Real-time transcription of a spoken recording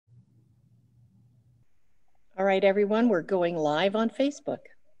All right, everyone, we're going live on Facebook.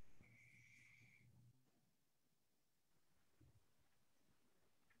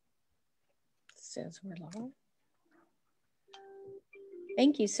 It says we're live.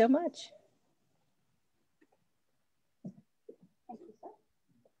 Thank you so much.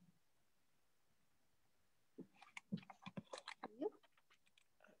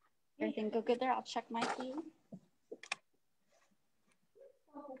 Everything go good there? I'll check my feed.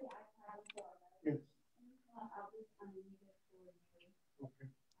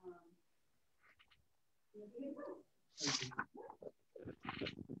 Yes.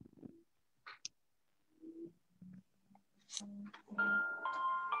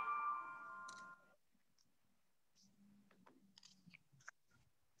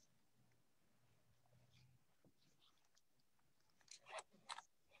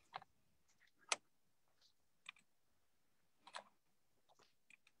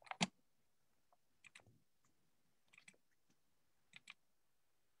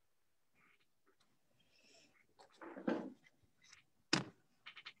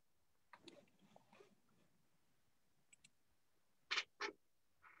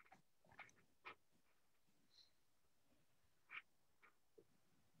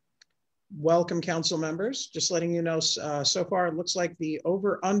 Welcome, council members. Just letting you know, so far it looks like the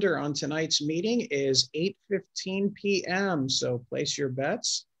over-under on tonight's meeting is 8:15 p.m. So place your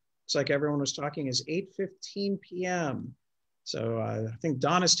bets. Looks like everyone was talking is 8:15 p.m. So I think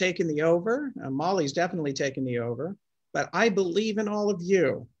Donna's taking the over. Molly's definitely taking the over. But I believe in all of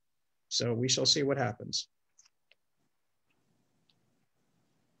you. So we shall see what happens.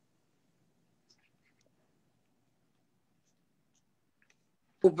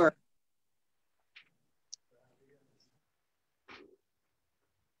 Over.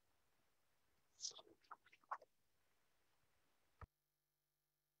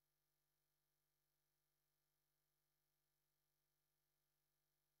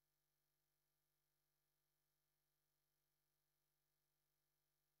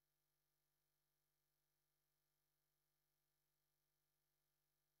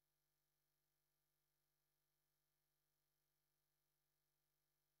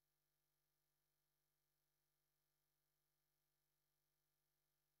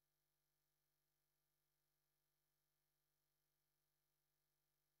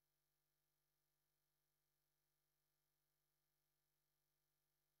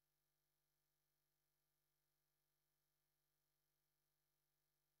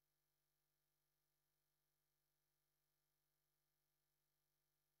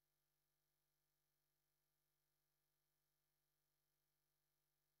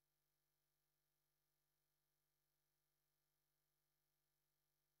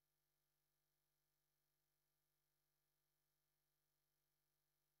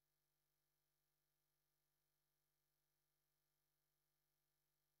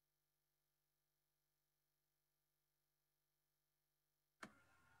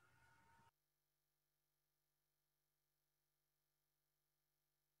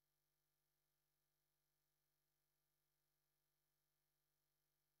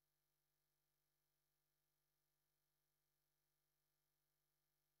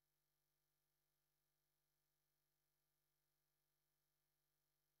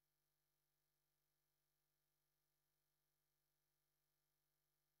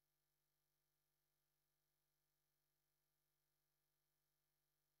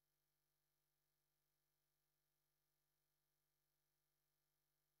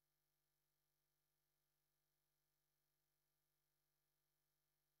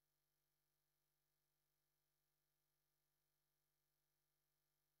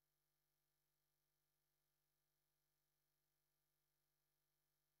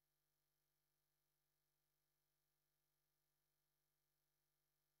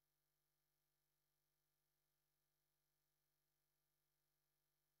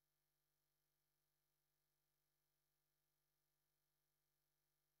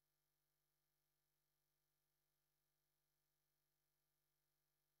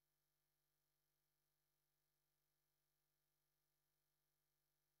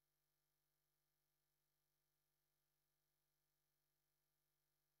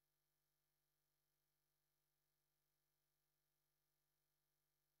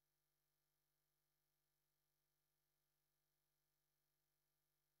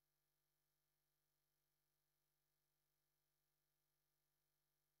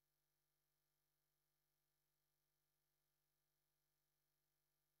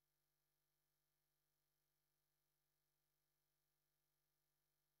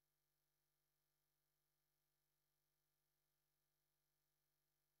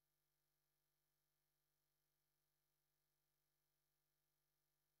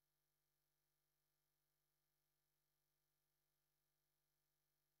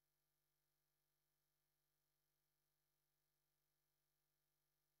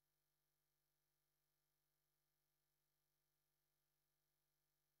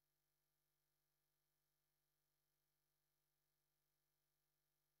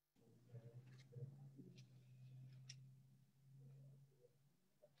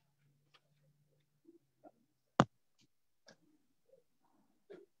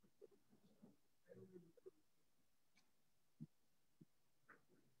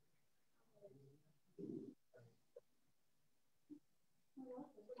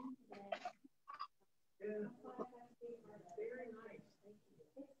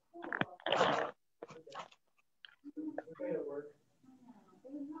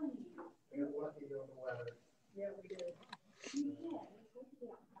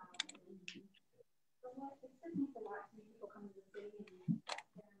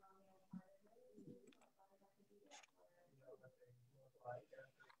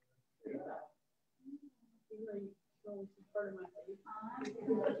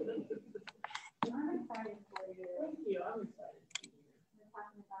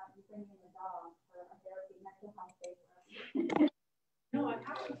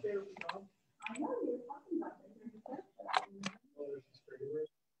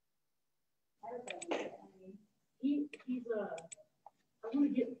 I want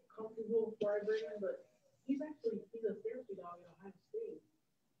to get comfortable before I bring him, but he's a therapy dog at Ohio State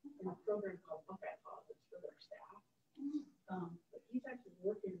in a program called Buckeye Pods for their staff. But he's actually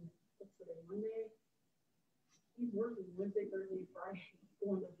working, what's today, Monday? He's working Wednesday, Thursday, Friday,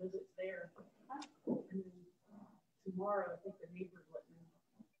 going to visits there. And then tomorrow, I think the neighbors let me know.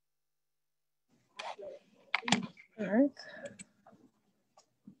 All right.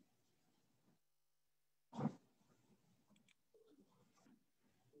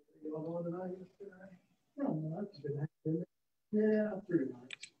 Yeah, pretty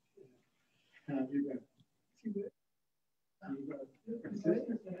much. How have you been? Yeah,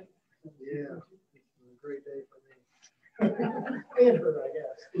 it's a great day for me. And her, I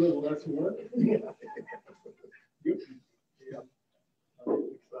guess. A little less work. Yeah. Good. Yeah. I'm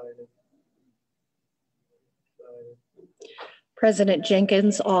excited. President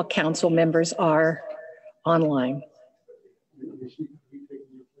Jenkins, all council members are online. Is she taking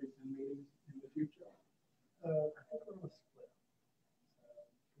your place in meetings in the future? I think we're going to split.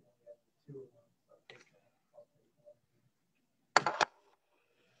 Two of them.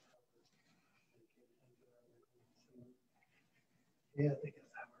 Yeah, I think that's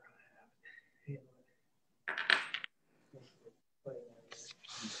how we're going to have it.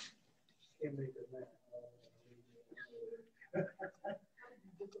 Can't make it now.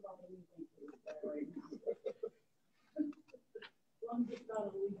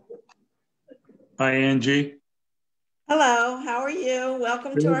 Hi, Angie. Hello, how are you?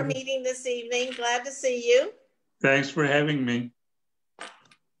 Welcome to our meeting this evening. Glad to see you. Thanks for having me.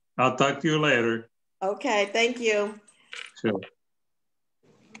 I'll talk to you later. Okay, thank you. Sure.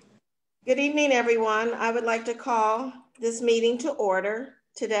 Good evening, everyone. I would like to call this meeting to order.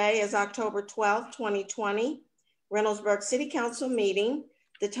 Today is October 12th, 2020, Reynoldsburg City Council meeting.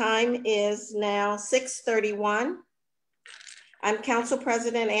 The time is now 6:31. I'm Council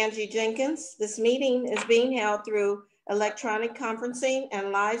President Angie Jenkins. This meeting is being held through electronic conferencing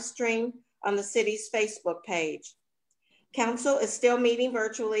and live stream on the city's Facebook page. Council is still meeting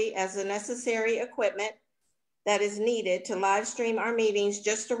virtually as the necessary equipment that is needed to live stream our meetings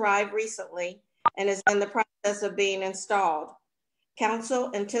just arrived recently and is in the process of being installed. Council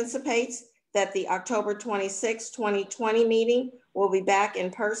anticipates that the October 26, 2020 meeting will be back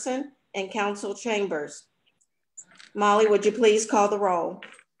in person in council chambers. Molly, would you please call the roll?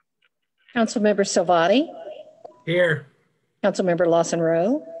 Councilmember Salvati. Here. Councilmember Lawson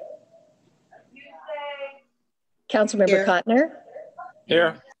Rowe. Councilmember Here. Cotner.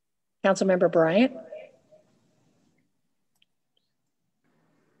 Here. Councilmember Bryant.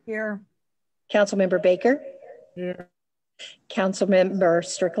 Here. Councilmember Baker. Here. Councilmember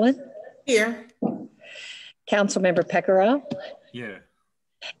Strickland. Here. Councilmember Pecoro. Yeah.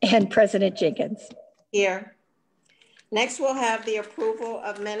 And President Jenkins. Here. Next, we'll have the approval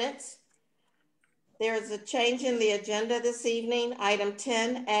of minutes. There is a change in the agenda this evening. Item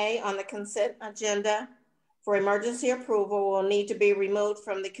 10A on the consent agenda for emergency approval will need to be removed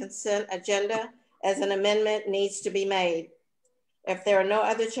from the consent agenda as an amendment needs to be made. If there are no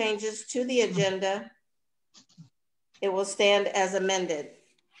other changes to the agenda, it will stand as amended.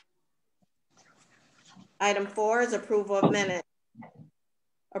 Item 4 is approval of minutes.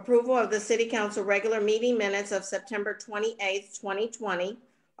 Approval of the City Council regular meeting minutes of September 28th, 2020.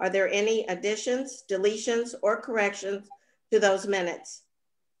 Are there any additions, deletions, or corrections to those minutes?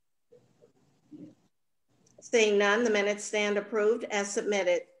 Seeing none, the minutes stand approved as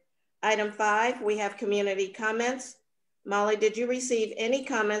submitted. Item 5, we have community comments. Molly, did you receive any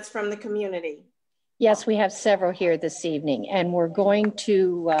comments from the community? Yes, we have several here this evening, and we're going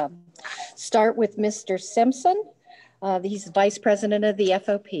to start with Mr. Simpson. He's the Vice President of the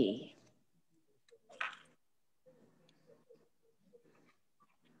FOP.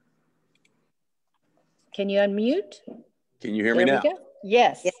 Can you unmute? Can you hear me now? There we go.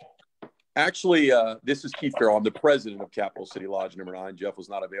 Yes. Actually, this is Keith Farrell. I'm the president of Capital City Lodge number 9. Jeff was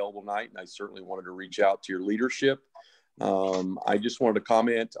not available tonight, and I certainly wanted to reach out to your leadership. I just wanted to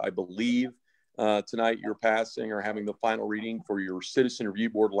comment, I believe tonight you're passing or having the final reading for your Citizen Review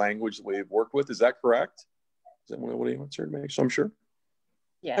Board language that we've worked with. Is that correct? Is that what he wants her to make? So I'm sure.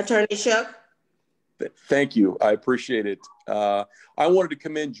 Yes. Attorney Shook. Thank you. I appreciate it. I wanted to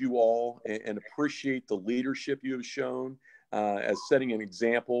commend you all and appreciate the leadership you have shown as setting an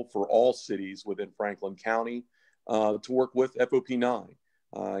example for all cities within Franklin County to work with FOP 9.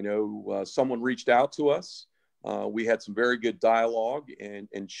 I know someone reached out to us. We had some very good dialogue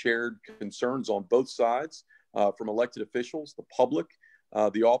and shared concerns on both sides from elected officials, the public,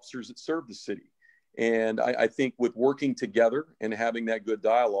 the officers that serve the city. And I think with working together and having that good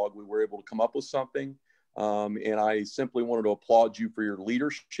dialogue, we were able to come up with something. And I simply wanted to applaud you for your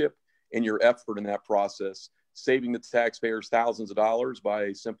leadership and your effort in that process, saving the taxpayers thousands of dollars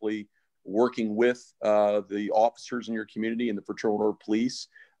by simply working with the officers in your community and the Fraternal Order Police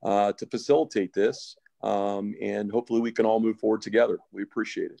to facilitate this. And hopefully we can all move forward together. We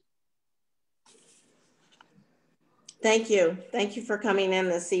appreciate it. Thank you. Thank you for coming in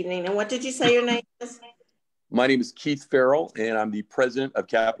this evening. And what did you say your name is? My name is Keith Farrell, and I'm the president of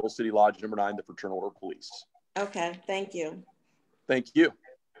Capital City Lodge number 9, the Fraternal Order Police. Okay, thank you. Thank you.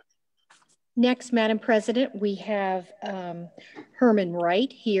 Next, Madam President, we have Herman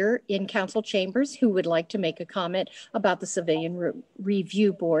Wright here in council chambers who would like to make a comment about the Civilian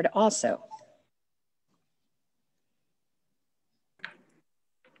Review Board also.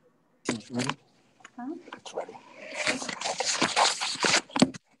 It's ready.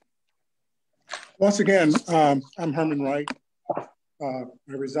 Once again, I'm Herman Wright. I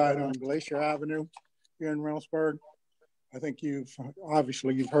reside on Glacier Avenue here in Reynoldsburg. I think you've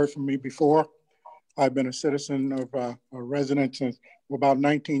heard from me before. I've been a citizen of a resident since about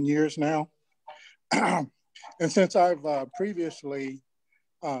 19 years now. And since I've previously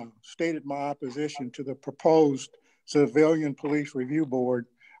stated my opposition to the proposed Civilian Police Review Board,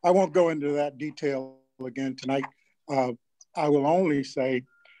 I won't go into that detail again tonight. I will only say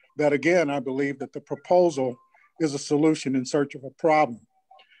that, again, I believe that the proposal is a solution in search of a problem.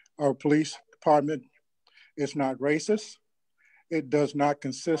 Our police department is not racist. It does not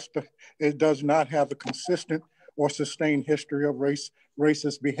have a consistent or sustained history of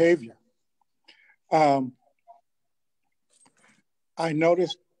racist behavior. I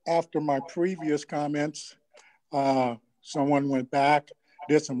noticed after my previous comments, someone went back,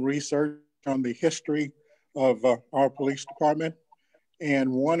 did some research on the history of our police department.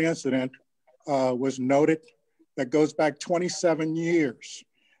 And one incident was noted that goes back 27 years.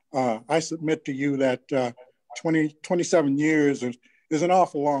 I submit to you that 27 years is an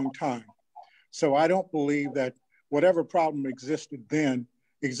awful long time. So I don't believe that whatever problem existed then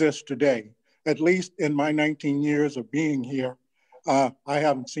exists today. At least in my 19 years of being here, I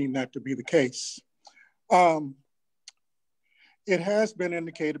haven't seen that to be the case. It has been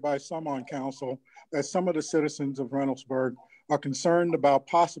indicated by some on council that some of the citizens of Reynoldsburg are concerned about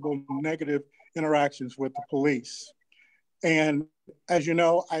possible negative interactions with the police. And as you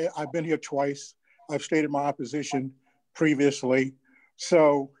know, I've been here twice. I've stated my opposition previously.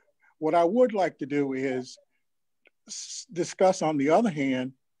 So what I would like to do is discuss, on the other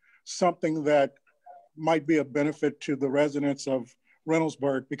hand, something that might be a benefit to the residents of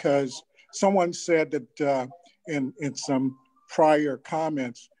Reynoldsburg, because someone said that in some prior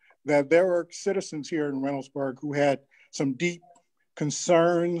comments that there were citizens here in Reynoldsburg who had some deep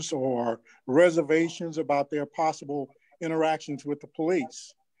concerns or reservations about their possible interactions with the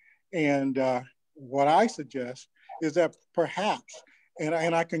police. And what I suggest is that perhaps, and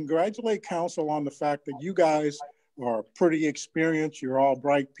I congratulate council on the fact that you guys are pretty experienced, you're all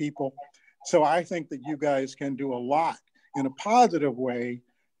bright people. So I think that you guys can do a lot in a positive way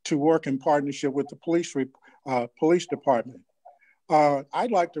to work in partnership with the police department.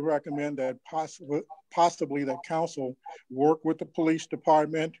 I'd like to recommend that possibly that council work with the police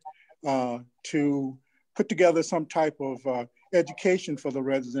department to put together some type of education for the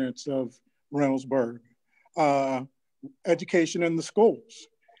residents of Reynoldsburg, education in the schools.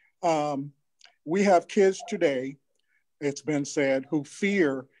 We have kids today, it's been said, who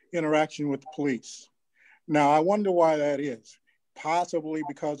fear interaction with the police. Now, I wonder why that is. Possibly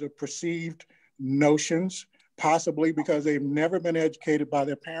because of perceived notions, possibly because they've never been educated by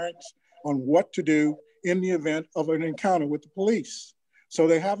their parents on what to do in the event of an encounter with the police. So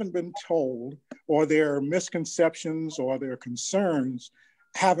they haven't been told, or their misconceptions or their concerns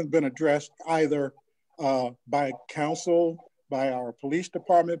haven't been addressed either by council, by our police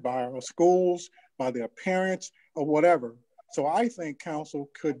department, by our schools, by their parents, or whatever. So I think council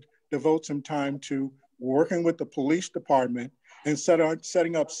could devote some time to working with the police department and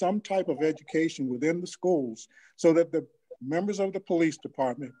setting up some type of education within the schools so that the members of the police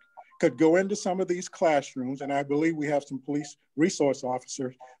department could go into some of these classrooms, and I believe we have some police resource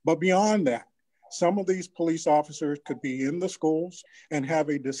officers, but beyond that, some of these police officers could be in the schools and have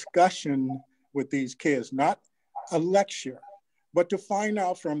a discussion with these kids, not a lecture, but to find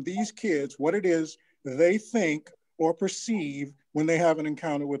out from these kids what it is they think or perceive when they have an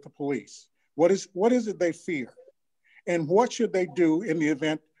encounter with the police. What is it they fear? And what should they do in the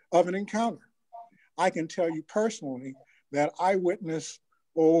event of an encounter? I can tell you personally that I witnessed,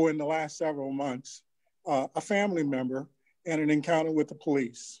 in the last several months, a family member and an encounter with the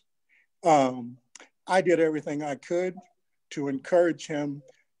police. I did everything I could to encourage him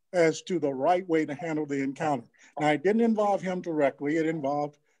as to the right way to handle the encounter. Now, it didn't involve him directly, it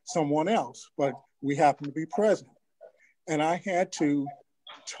involved someone else, but we happened to be present. And I had to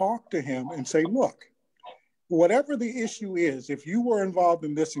talk to him and say, look, whatever the issue is, if you were involved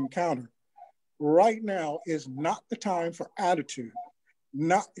in this encounter, right now is not the time for attitude.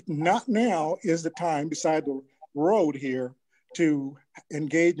 Not now is the time beside the road here to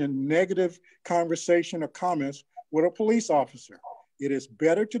engage in negative conversation or comments with a police officer. It is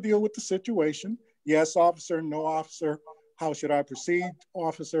better to deal with the situation. Yes, officer, no officer. How should I proceed,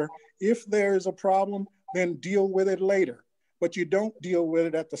 officer? If there is a problem, then deal with it later. But you don't deal with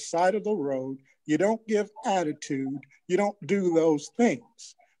it at the side of the road. You don't give attitude. You don't do those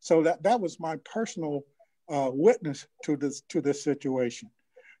things. So that was my personal witness to this situation.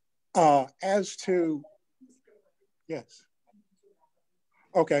 As to, yes.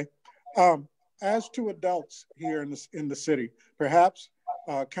 Okay. As to adults here in the city, perhaps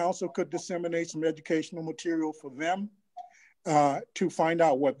council could disseminate some educational material for them to find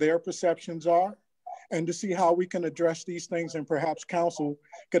out what their perceptions are and to see how we can address these things. And perhaps council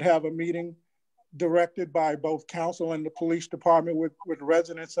could have a meeting directed by both council and the police department with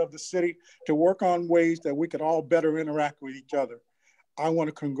residents of the city to work on ways that we could all better interact with each other. I want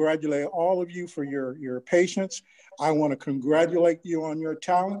to congratulate all of you for your patience. I want to congratulate you on your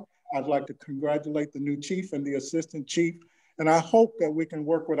talent. I'd like to congratulate the new chief and the assistant chief. And I hope that we can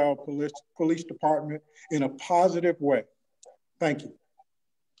work with our police department in a positive way. Thank you.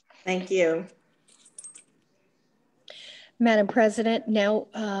 Thank you. Madam President, now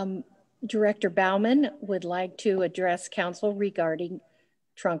Director Bauman would like to address council regarding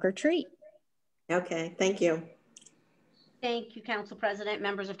trunk or treat. Okay, thank you. Thank you, Council President,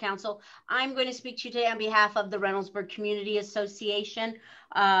 members of council. I'm going to speak to you today on behalf of the Reynoldsburg Community Association.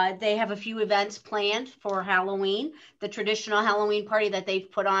 They have a few events planned for Halloween. The traditional Halloween party that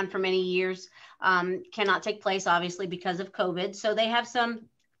they've put on for many years cannot take place, obviously, because of COVID. So they have some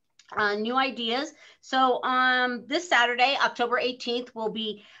new ideas. So this Saturday, October 18th, will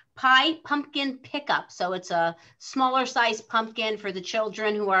be Pie Pumpkin Pickup. So it's a smaller size pumpkin for the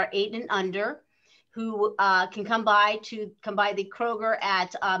children who are 8 and under, who can come by the Kroger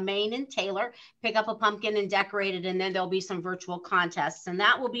at Main and Taylor, pick up a pumpkin and decorate it, and then there'll be some virtual contests. And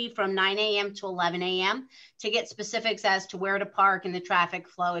that will be from 9 a.m. to 11 a.m. To get specifics as to where to park and the traffic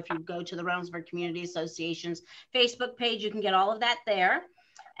flow, if you go to the Reynoldsburg Community Association's Facebook page, you can get all of that there.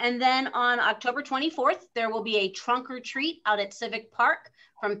 And then on October 24th, there will be a trunk or treat out at Civic Park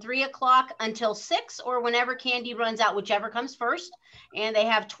from 3 o'clock until 6, or whenever candy runs out, whichever comes first. And they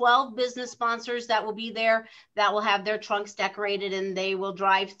have 12 business sponsors that will be there that will have their trunks decorated, and they will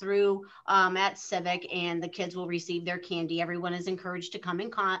drive through at Civic, and the kids will receive their candy. Everyone is encouraged to come in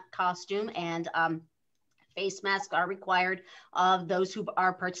costume, and face masks are required of those who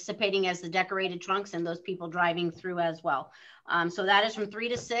are participating as the decorated trunks and those people driving through as well. So that is from 3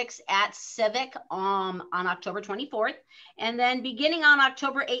 to 6 at Civic on October 24th. And then beginning on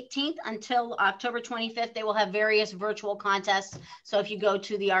October 18th until October 25th, they will have various virtual contests. So if you go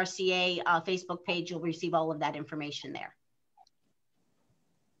to the RCA Facebook page, you'll receive all of that information there.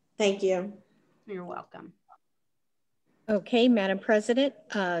 Thank you. You're welcome. Okay, Madam President,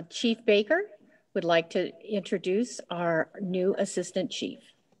 Chief Baker would like to introduce our new Assistant Chief.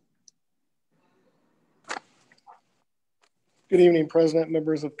 Good evening, President,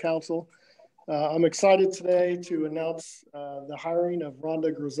 members of council. I'm excited today to announce the hiring of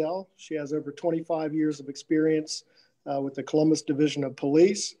Rhonda Grizel. She has over 25 years of experience with the Columbus Division of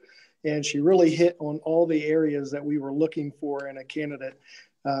Police, and she really hit on all the areas that we were looking for in a candidate.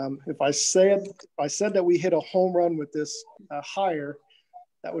 If I said that we hit a home run with this hire,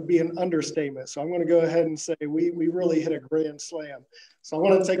 that would be an understatement. So I'm going to go ahead and say we really hit a grand slam. So I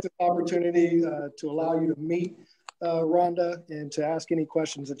want to take this opportunity to allow you to meet Rhonda and to ask any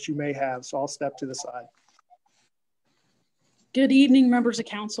questions that you may have. So I'll step to the side. Good evening, members of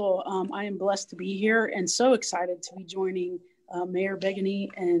council. I am blessed to be here and so excited to be joining Mayor Begany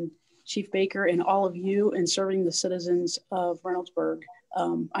and Chief Baker and all of you in serving the citizens of Reynoldsburg.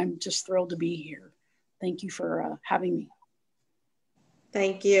 I'm just thrilled to be here. Thank you for having me.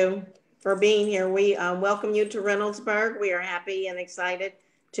 Thank you for being here. We welcome you to Reynoldsburg. We are happy and excited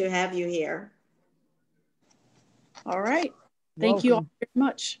to have you here. All right. Thank you all very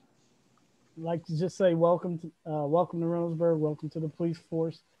much. I'd like to just say welcome to Reynoldsburg, welcome to the police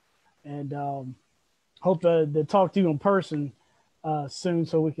force, and hope to talk to you in person soon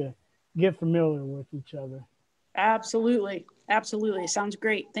so we can get familiar with each other. Absolutely. Absolutely. Sounds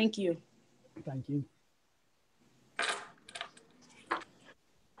great. Thank you. Thank you.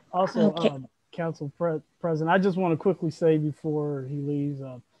 Also, okay. Council President, I just want to quickly say before he leaves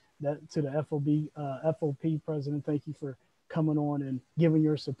that to the FOP President, thank you for coming on and giving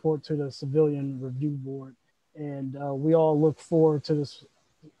your support to the Civilian Review Board. And we all look forward to this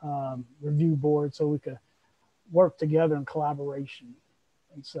review board so we could work together in collaboration.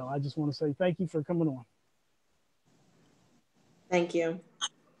 And so I just want to say thank you for coming on. Thank you.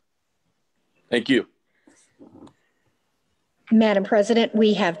 Thank you. Madam President,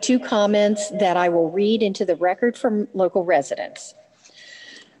 we have 2 comments that I will read into the record from local residents.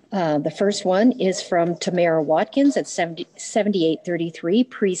 The first one is from Tamara Watkins at 7833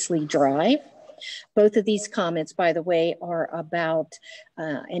 Priestley Drive. Both of these comments, by the way, are about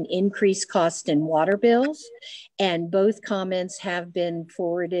an increased cost in water bills, and both comments have been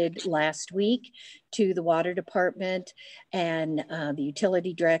forwarded last week to the water department and the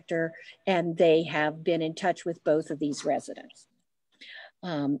utility director, and they have been in touch with both of these residents.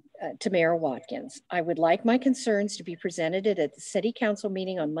 Tamara Watkins, I would like my concerns to be presented at the City Council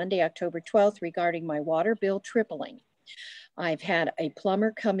meeting on Monday, October 12th regarding my water bill tripling. I've had a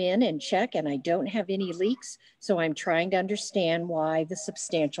plumber come in and check and I don't have any leaks, so I'm trying to understand why the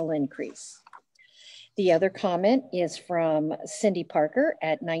substantial increase. The other comment is from Cindy Parker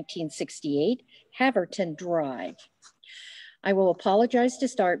at 1968 Haverton Drive. I will apologize to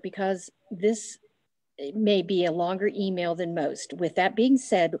start because this may be a longer email than most. With that being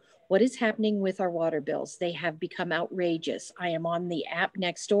said, what is happening with our water bills? They have become outrageous. I am on the app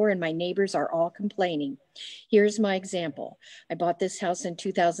next door and my neighbors are all complaining. Here's my example. I bought this house in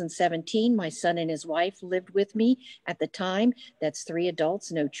 2017. My son and his wife lived with me at the time. That's 3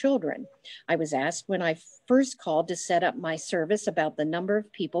 adults, no children. I was asked when I first called to set up my service about the number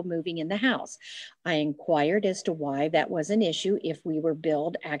of people moving in the house. I inquired as to why that was an issue if we were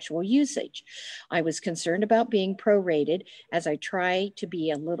billed actual usage. I was concerned about being prorated as I try to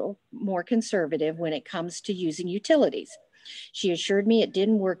be a little more conservative when it comes to using utilities. She assured me it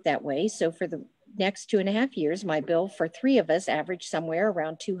didn't work that way, so for the next 2.5 years, my bill for 3 of us averaged somewhere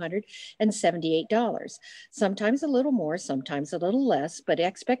around $278. Sometimes a little more, sometimes a little less, but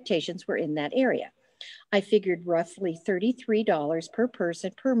expectations were in that area. I figured roughly $33 per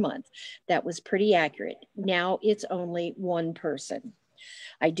person per month. That was pretty accurate. Now it's only 1 person.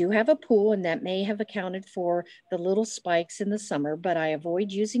 I do have a pool and that may have accounted for the little spikes in the summer, but I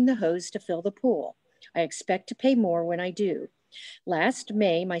avoid using the hose to fill the pool. I expect to pay more when I do. Last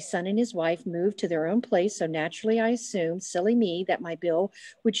May, my son and his wife moved to their own place, so naturally I assumed, silly me, that my bill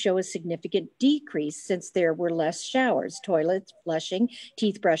would show a significant decrease since there were less showers, toilets, flushing,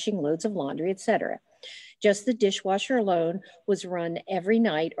 teeth brushing, loads of laundry, etc. Just the dishwasher alone was run every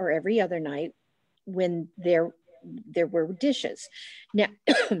night or every other night when there were dishes. Now,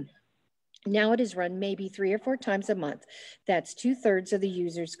 now it is run maybe 3 or 4 times a month. That's 2/3 of the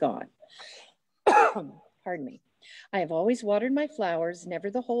users gone. Pardon me. I have always watered my flowers, never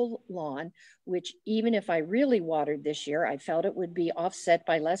the whole lawn, which even if I really watered this year, I felt it would be offset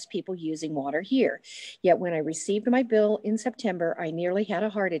by less people using water here. Yet when I received my bill in September, I nearly had a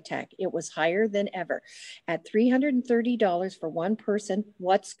heart attack. It was higher than ever. At $330 for 1 person,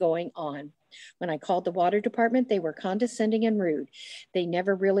 what's going on? When I called the water department, they were condescending and rude. They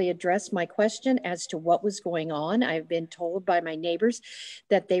never really addressed my question as to what was going on. I've been told by my neighbors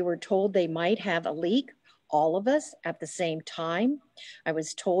that they were told they might have a leak, all of us at the same time. I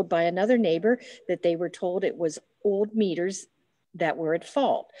was told by another neighbor that they were told it was old meters that were at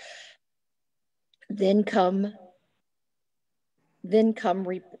fault. Then come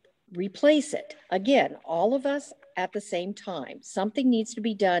replace it. Again, all of us at the same time. Something needs to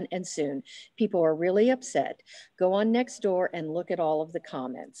be done and soon. People are really upset. Go on next door and look at all of the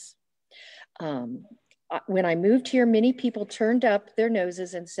comments. When I moved here, many people turned up their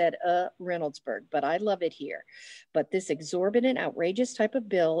noses and said, Reynoldsburg, but I love it here. But this exorbitant, outrageous type of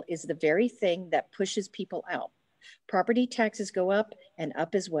bill is the very thing that pushes people out. Property taxes go up and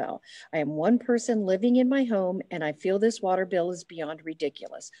up as well. I am one person living in my home and I feel this water bill is beyond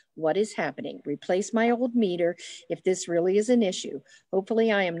ridiculous. What is happening? Replace my old meter if this really is an issue.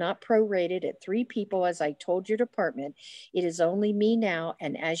 Hopefully I am not prorated at 3 people as I told your department. It is only me now,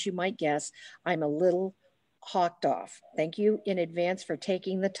 and as you might guess, I'm a little hawked off. Thank you in advance for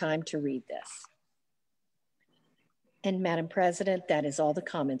taking the time to read this. And Madam President, that is all the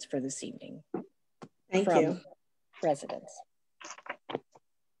comments for this evening. Thank you. Residents.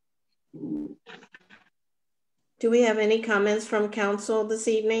 Do we have any comments from council this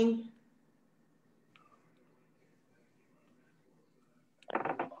evening?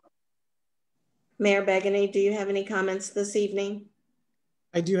 Mayor Begany, do you have any comments this evening?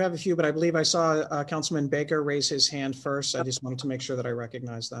 I do have a few, but I believe I saw Councilman Baker raise his hand first. I just wanted to make sure that I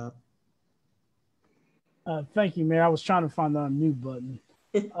recognize that. Thank you, Mayor. I was trying to find the unmute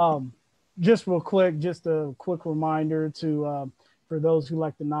button. Just real quick, just a quick reminder to for those who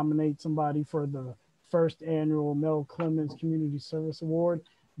like to nominate somebody for the first annual Mel Clemens Community Service Award.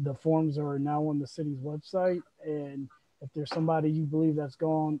 The forms are now on the city's website, and if there's somebody you believe that's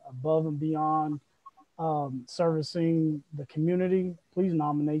gone above and beyond servicing the community, please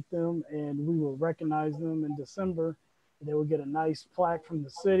nominate them, and we will recognize them in December. They will get a nice plaque from the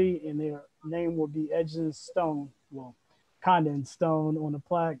city, and their name will be etched in stone, well, kind of in stone on the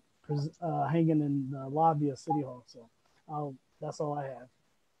plaque, hanging in the lobby of City Hall. So that's all I have.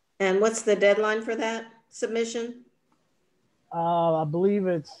 And what's the deadline for that submission? I believe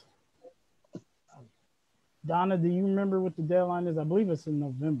it's, Donna, do you remember what the deadline is? I believe it's in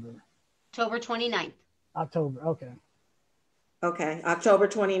November. October 29th. October, okay. Okay, October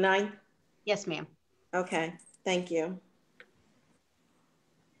 29th? Yes, ma'am. Okay, thank you.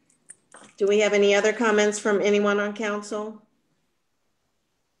 Do we have any other comments from anyone on council?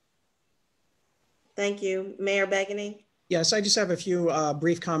 Thank you. Mayor Begany? Yes, I just have a few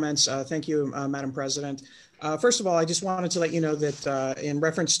brief comments. Thank you, Madam President. First of all, I just wanted to let you know that in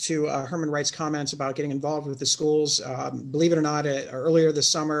reference to Herman Wright's comments about getting involved with the schools, believe it or not, earlier this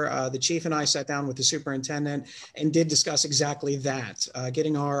summer, the chief and I sat down with the superintendent and did discuss exactly that,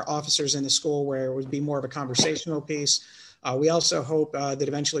 getting our officers in the school where it would be more of a conversational piece. We also hope that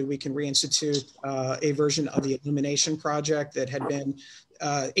eventually we can reinstitute a version of the illumination project that had been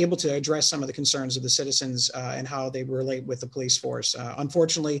able to address some of the concerns of the citizens and how they relate with the police force.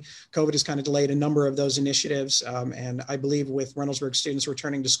 Unfortunately, COVID has kind of delayed a number of those initiatives. And I believe with Reynoldsburg students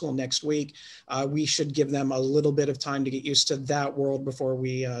returning to school next week, we should give them a little bit of time to get used to that world before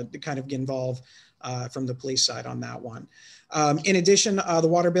we kind of get involved from the police side on that one. In addition, the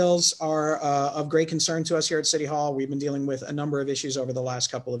water bills are of great concern to us here at City Hall. We've been dealing with a number of issues over the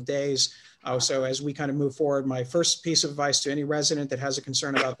last couple of days. So as we kind of move forward, my first piece of advice to any resident that has a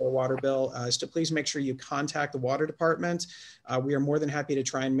concern about their water bill is to please make sure you contact the water department. We are more than happy to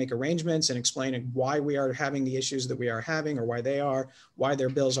try and make arrangements and explain why we are having the issues that we are having, or why their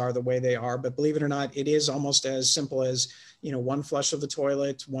bills are the way they are. But believe it or not, it is almost as simple as, you know, one flush of the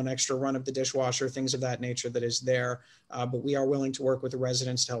toilet, one extra run of the dishwasher, things of that nature that is there. But we are willing to work with the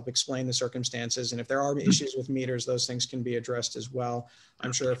residents to help explain the circumstances. And if there are issues with meters, those things can be addressed as well.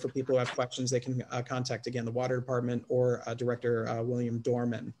 I'm sure for people who have questions, they can contact, again, the water department or Director William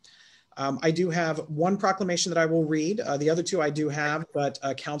Dorman. I do have one proclamation that I will read. The other two I do have, but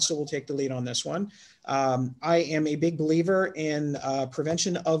council will take the lead on this one. I am a big believer in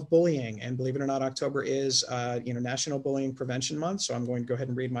prevention of bullying, and believe it or not, October is National Bullying Prevention Month. So I'm going to go ahead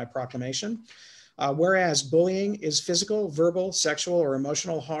and read my proclamation. Whereas bullying is physical, verbal, sexual, or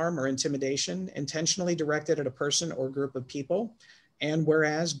emotional harm or intimidation intentionally directed at a person or group of people. And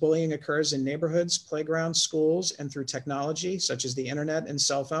whereas bullying occurs in neighborhoods, playgrounds, schools, and through technology such as the internet and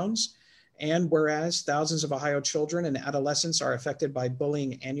cell phones. And whereas thousands of Ohio children and adolescents are affected by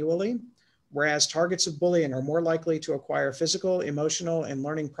bullying annually. Whereas targets of bullying are more likely to acquire physical, emotional, and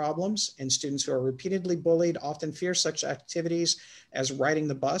learning problems, and students who are repeatedly bullied often fear such activities as riding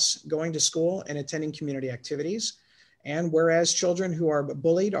the bus, going to school, and attending community activities. And whereas children who are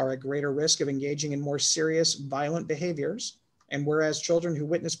bullied are at greater risk of engaging in more serious, violent behaviors. And whereas children who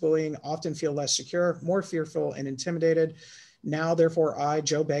witness bullying often feel less secure, more fearful, and intimidated. Now, therefore, I,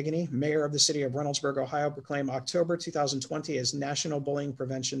 Joe Begany, Mayor of the City of Reynoldsburg, Ohio, proclaim October 2020 as National Bullying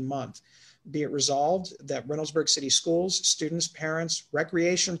Prevention Month. Be it resolved that Reynoldsburg City schools, students, parents,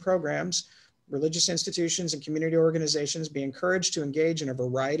 recreation programs, religious institutions, and community organizations be encouraged to engage in a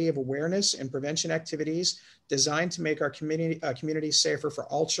variety of awareness and prevention activities designed to make our community safer for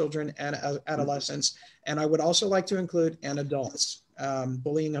all children and adolescents. And I would also like to include and adults.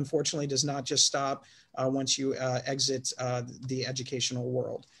 Bullying, unfortunately, does not just stop once you exit the educational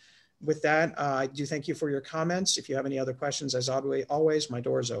world. With that, I do thank you for your comments. If you have any other questions, as always, my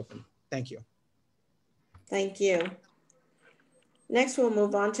door is open. Thank you. Thank you. Next, we'll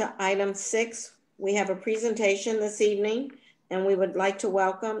move on to item 6. We have a presentation this evening, and we would like to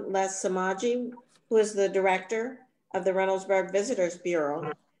welcome Les Samaji, who is the director of the Reynoldsburg Visitors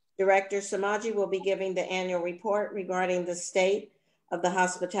Bureau. Director Samaji will be giving the annual report regarding the state of the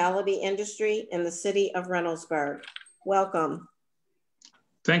hospitality industry in the city of Reynoldsburg. Welcome.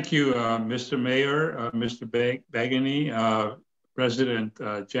 Thank you, Mr. Mayor, Mr. Bagany, President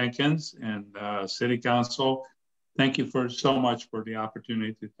Jenkins, and City Council. Thank you so much for the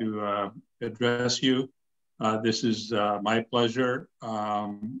opportunity to address you. This is my pleasure.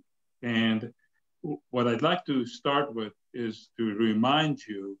 And what I'd like to start with is to remind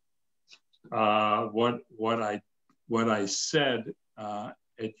you what I said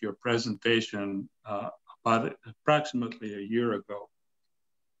at your presentation about approximately a year ago.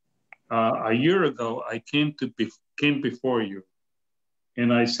 A year ago, I came before you,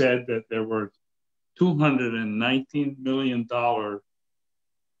 and I said that there were $219 million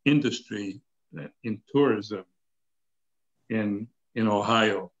industry in tourism in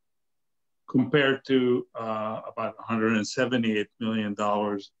Ohio, compared to about $178 million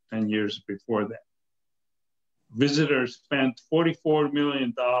 10 years before that. Visitors spent $44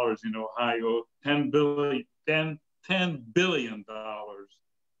 million in Ohio, $10 billion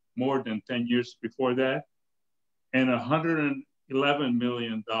more than 10 years before that, and $111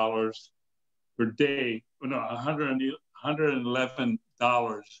 million per day,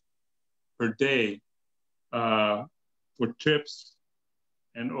 $111 per day for trips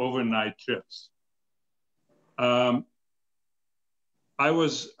and overnight trips. I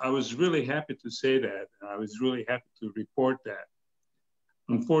was really happy to say that, and I was really happy to report that.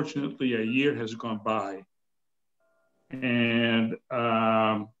 Unfortunately, a year has gone by, and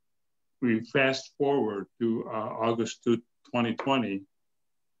we fast forward to August 2020,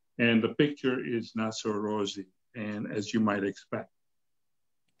 and the picture is not so rosy, and as you might expect.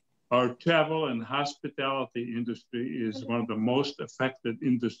 Our travel and hospitality industry is one of the most affected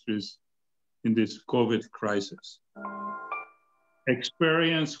industries in this COVID crisis.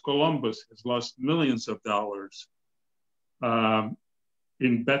 Experience Columbus has lost millions of dollars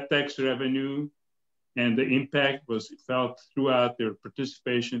in bed tax revenue, and the impact was felt throughout their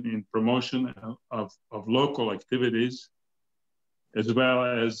participation in promotion of local activities, as well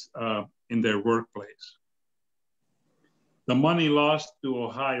as in their workplace. The money lost to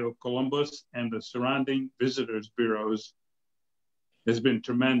Ohio, Columbus, and the surrounding visitors bureaus has been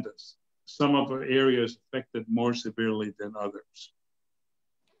tremendous. Some of the areas affected more severely than others.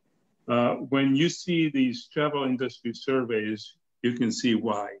 When you see these travel industry surveys, you can see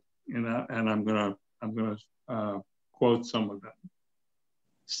why, and I'm gonna quote some of them.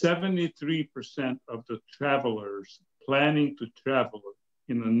 73% of the travelers planning to travel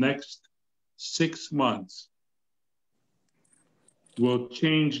in the next 6 months will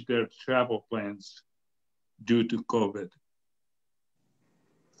change their travel plans due to COVID.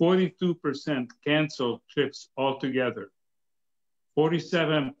 42% canceled trips altogether.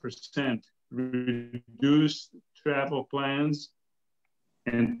 47% reduced travel plans,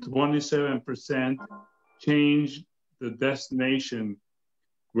 and 27% changed the destination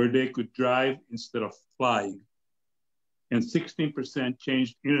where they could drive instead of flying. And 16%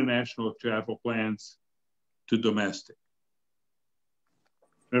 changed international travel plans to domestic.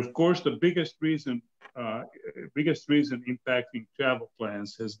 And of course, the biggest reason impacting travel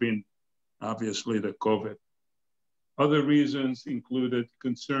plans has been obviously the COVID. Other reasons included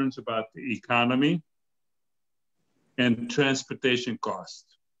concerns about the economy and transportation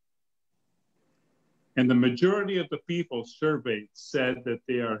costs. And the majority of the people surveyed said that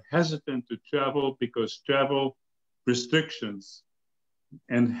they are hesitant to travel because travel restrictions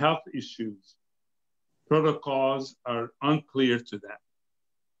and health issues, protocols are unclear to them.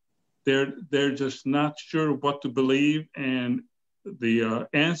 They're just not sure what to believe, and the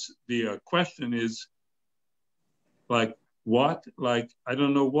question is like what? Like I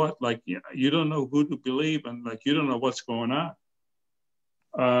don't know what. Like you don't know who to believe, and like you don't know what's going on.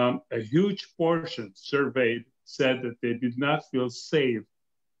 A huge portion surveyed said that they did not feel safe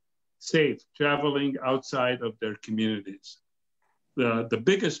traveling outside of their communities. The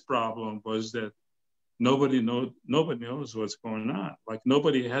biggest problem was that nobody knows what's going on. Like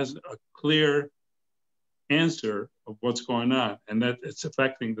nobody has a clear answer of what's going on, and that it's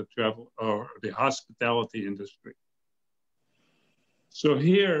affecting the travel or the hospitality industry. So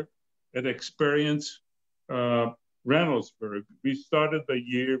here at Experience Reynoldsburg, we started the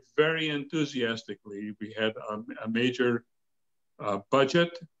year very enthusiastically. We had a major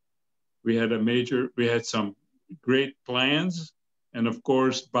budget we had some great plans. And of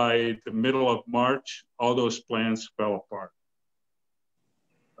course, by the middle of March, all those plans fell apart.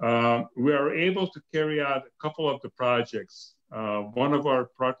 We are able to carry out a couple of the projects. One of our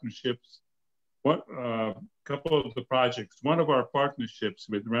partnerships with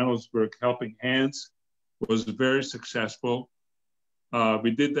Reynoldsburg Helping Hands was very successful.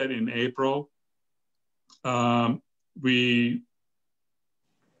 We did that in April. We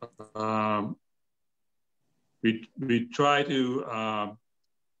try to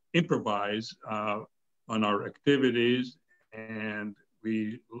improvise on our activities, and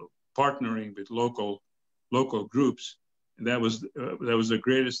we partnering with local groups. And that was the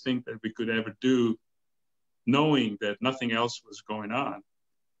greatest thing that we could ever do, knowing that nothing else was going on,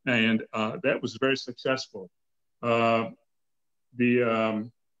 and that was very successful. The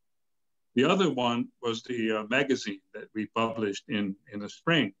other one was the magazine that we published in the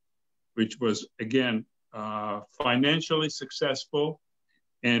spring, which was, again, financially successful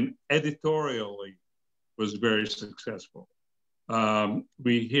and editorially was very successful.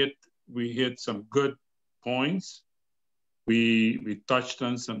 We hit some good points. We touched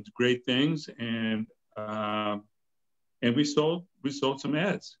on some great things, and we sold some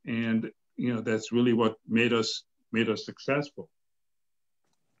ads, and that's really what made us successful.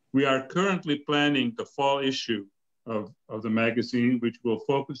 We are currently planning the fall issue of the magazine, which will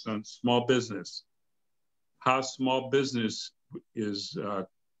focus on small business, how small business is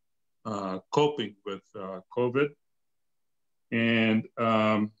coping with COVID. And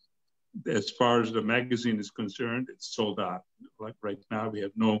as far as the magazine is concerned, it's sold out. Like right now, we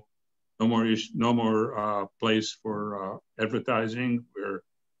have no more place for advertising.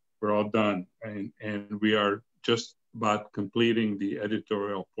 We're all done, and we are just about completing the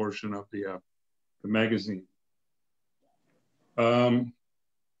editorial portion of the magazine. We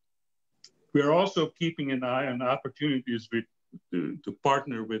are also keeping an eye on opportunities to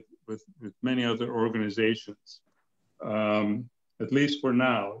partner with many other organizations. At least for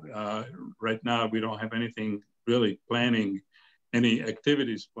now. Right now, we don't have anything really planning, any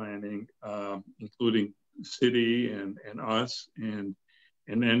activities planning, including city and us and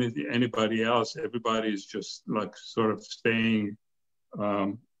anybody else. Everybody's just like sort of staying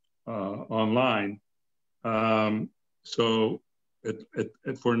online. So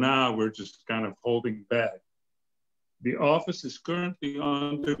for now, we're just kind of holding back. The office is currently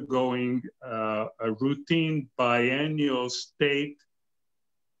undergoing a routine biennial state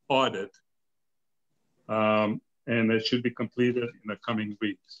audit, and that should be completed in the coming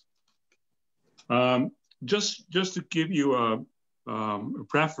weeks. Just to give you a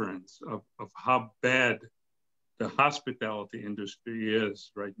reference of how bad the hospitality industry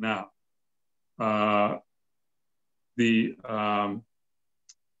is right now. The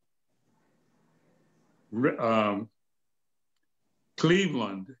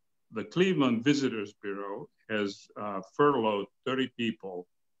Cleveland Visitors Bureau has furloughed 30 people,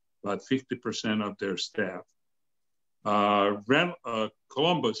 about 50% of their staff.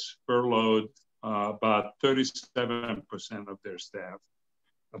 Columbus furloughed about 37% of their staff.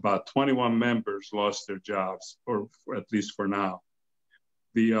 About 21 members lost their jobs, or at least for now.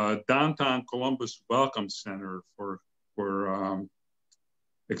 The downtown Columbus Welcome Center for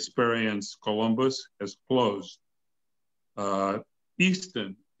Experience Columbus has closed.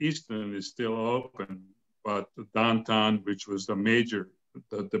 Easton is still open, but the downtown, which was the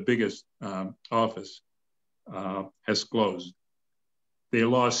biggest office, has closed. They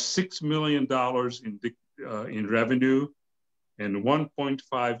lost $6 million in revenue and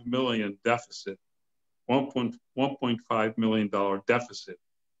 $1.5 million deficit, $1.5 million deficit.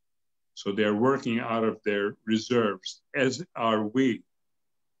 So they're working out of their reserves, as are we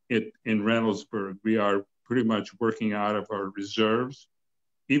in Reynoldsburg. We are pretty much working out of our reserves,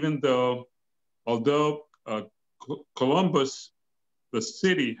 although Columbus, the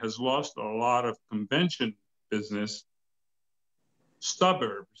city, has lost a lot of convention business,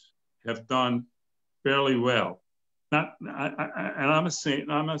 suburbs have done fairly well. I'm not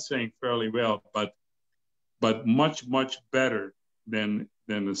saying fairly well, but much better than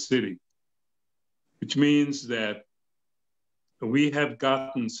the city, which means that we have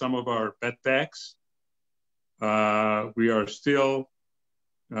gotten some of our bet tax. We are still,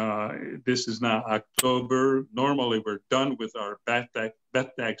 this is now October. Normally we're done with our bet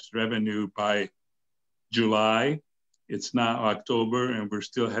tax revenue by July. It's now October and we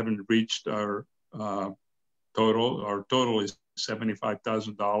still haven't reached our total. Our total is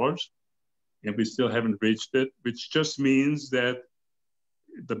 $75,000 and we still haven't reached it, which just means that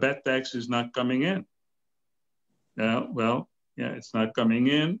the bet tax is not coming in. Well, Yeah, it's not coming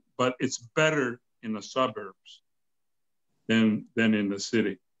in, but it's better in the suburbs than in the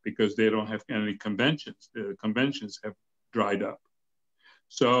city because they don't have any conventions. The conventions have dried up.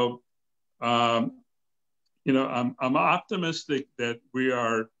 So, you know, I'm optimistic that we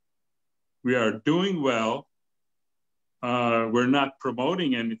are doing well. We're not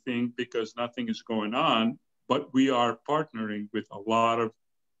promoting anything because nothing is going on, but we are partnering with a lot of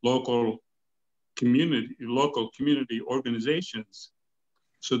local community organizations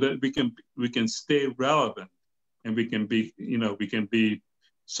so that we can stay relevant and we can be, you know, we can be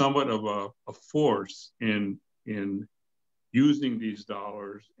somewhat of a force in using these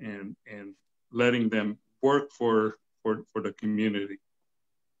dollars and letting them work for the community.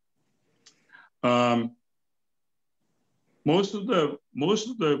 Most of the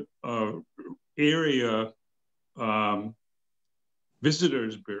area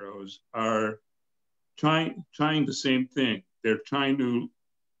visitors bureaus are trying the same thing. They're trying to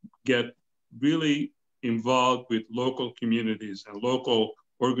get really involved with local communities and local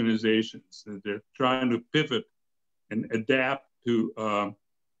organizations. They're trying to pivot and adapt to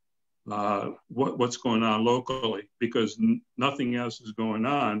what's going on locally because nothing else is going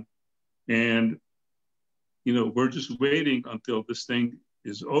on. And, you know, we're just waiting until this thing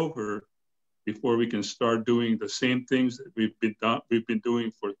is over before we can start doing the same things that we've been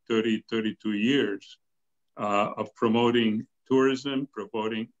doing for 32 years of promoting tourism,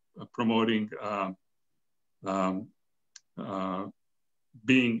 promoting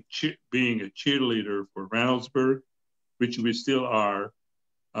being a cheerleader for Reynoldsburg, which we still are,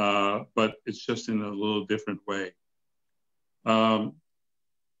 but it's just in a little different way.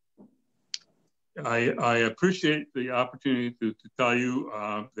 I appreciate the opportunity to tell you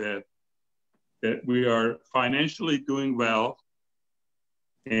that we are financially doing well,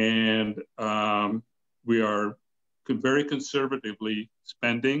 and we are very conservatively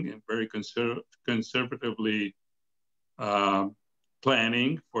spending and very conservatively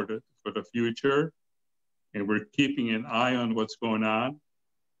planning for the future, and we're keeping an eye on what's going on.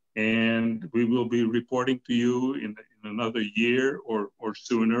 And we will be reporting to you in another year or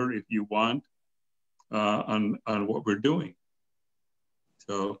sooner if you want on what we're doing.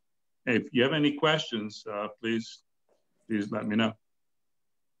 So if you have any questions, please let me know.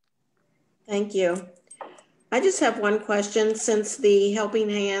 Thank you. I just have one question. Since the Helping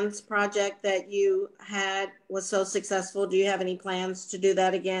Hands project that you had was so successful, do you have any plans to do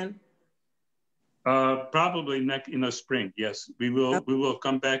that again? Probably in the spring. Yes, we will. Okay. We will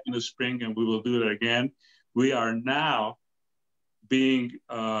come back in the spring and we will do it again. We are now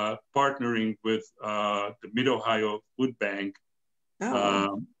partnering with the Mid-Ohio Food Bank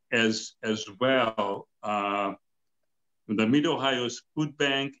as well. The Mid-Ohio Food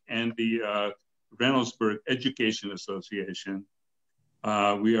Bank and the Reynoldsburg Education Association.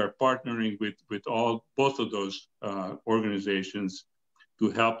 We are partnering with both of those organizations to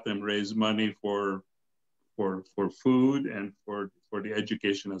help them raise money for food and for the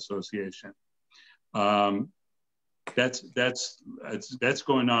Education Association. That's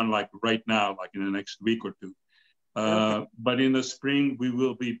going on like right now, like in the next week or two. But in the spring, we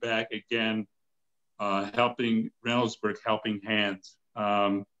will be back again, helping Reynoldsburg Helping Hands.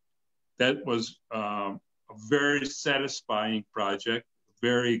 That was a very satisfying project,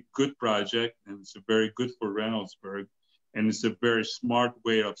 very good project, and it's very good for Reynoldsburg, and it's a very smart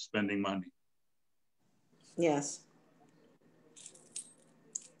way of spending money. Yes.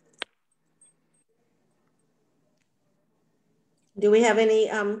 Do we have any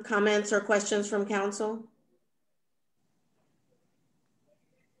comments or questions from council?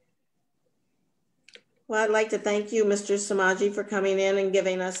 Well, I'd like to thank you, Mr. Samaji, for coming in and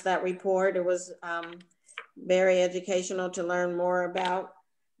giving us that report. It was very educational to learn more about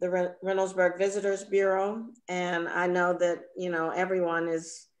the Reynoldsburg Visitors Bureau. And I know that, you know, everyone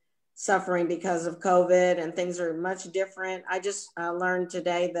is suffering because of COVID and things are much different. I just learned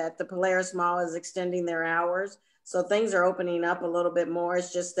today that the Polaris Mall is extending their hours. So things are opening up a little bit more.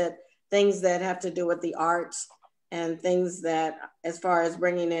 It's just that things that have to do with the arts and things that, as far as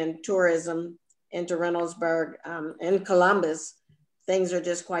bringing in tourism into Reynoldsburg and Columbus, things are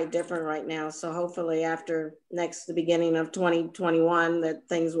just quite different right now. So hopefully after the beginning of 2021, that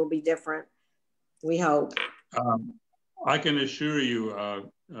things will be different. We hope. I can assure you,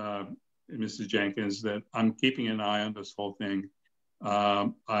 Mrs. Jenkins, that I'm keeping an eye on this whole thing.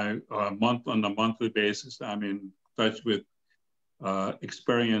 On a monthly basis, I'm in touch with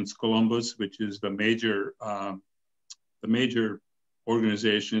Experience Columbus, which is the major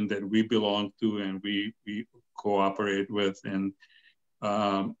organization that we belong to and we cooperate with, and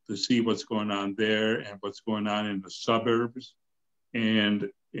to see what's going on there and what's going on in the suburbs.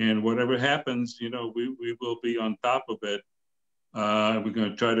 and whatever happens, you know, we will be on top of it. We're going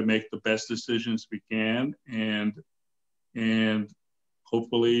to try to make the best decisions we can, and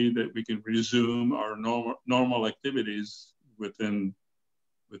hopefully that we can resume our normal activities within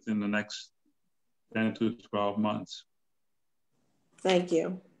the next 10 to 12 months. Thank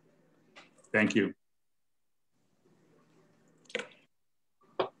you. Thank you.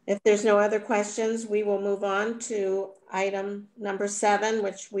 If there's no other questions, we will move on to item number 7,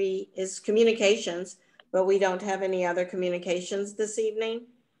 which is communications, but we don't have any other communications this evening.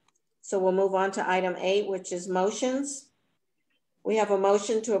 So we'll move on to item 8, which is motions. We have a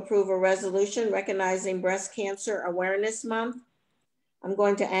motion to approve a resolution recognizing Breast Cancer Awareness Month. I'm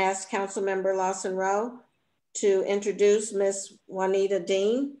going to ask Councilmember Lawson Rowe to introduce Ms. Juanita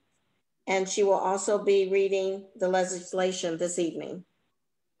Dean, and she will also be reading the legislation this evening.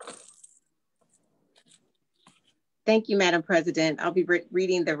 Thank you, Madam President. I'll be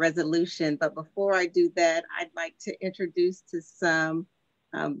reading the resolution, but before I do that, I'd like to introduce to some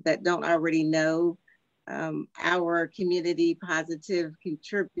that don't already know our community positive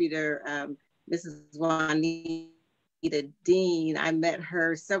contributor, Mrs. Juanita Dean. I met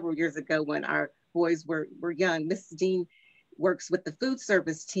her several years ago when our boys were young. Mrs. Dean works with the food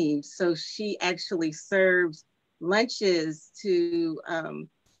service team, so she actually serves lunches to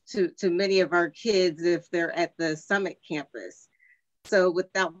many of our kids if they're at the Summit campus. So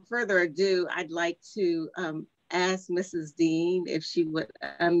without further ado, I'd like to ask Mrs. Dean if she would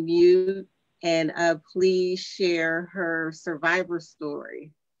unmute and please share her survivor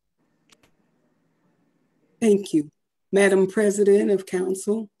story. Thank you. Madam President of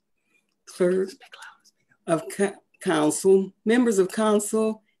Council, Clerk of Council, members of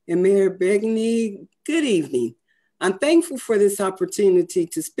Council, and Mayor Begany, good evening. I'm thankful for this opportunity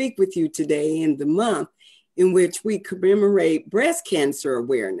to speak with you today in the month in which we commemorate breast cancer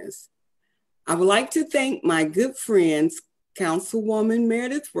awareness. I would like to thank my good friends, Councilwoman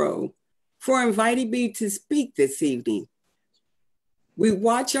Meredith Rowe, for inviting me to speak this evening. We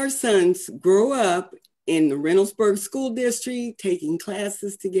watch our sons grow up in the Reynoldsburg School District, taking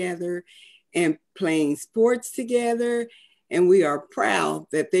classes together and playing sports together, and we are proud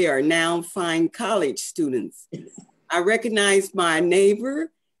that they are now fine college students. I recognize my neighbor,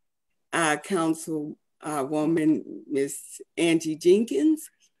 Councilwoman Miss Angie Jenkins,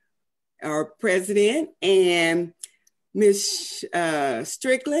 our president, and Miss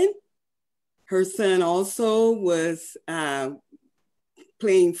Strickland. Her son also was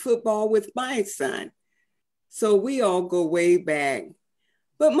playing football with my son. So we all go way back.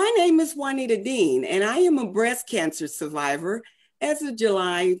 But my name is Juanita Dean, and I am a breast cancer survivor as of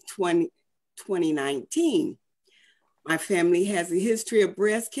July 2019. My family has a history of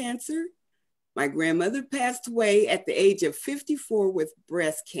breast cancer. My grandmother passed away at the age of 54 with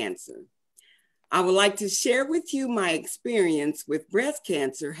breast cancer. I would like to share with you my experience with breast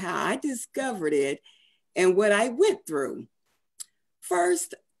cancer, how I discovered it, and what I went through.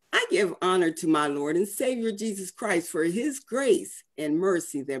 First, I give honor to my Lord and Savior Jesus Christ for his grace and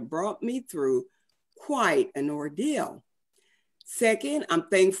mercy that brought me through quite an ordeal. Second, I'm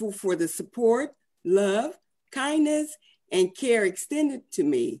thankful for the support, love, kindness, and care extended to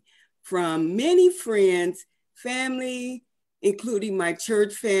me from many friends, family, including my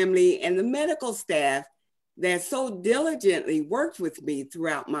church family and the medical staff that so diligently worked with me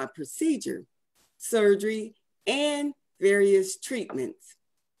throughout my procedure, surgery, and various treatments.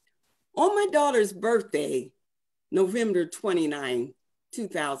 On my daughter's birthday, November 29,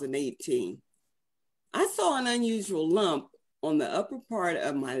 2018, I saw an unusual lump on the upper part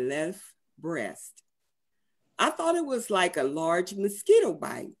of my left breast. I thought it was like a large mosquito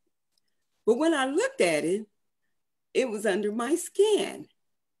bite, but when I looked at it, it was under my skin.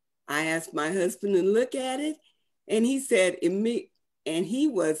 I asked my husband to look at it, and he said, and he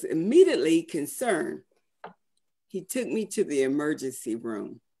was immediately concerned. He took me to the emergency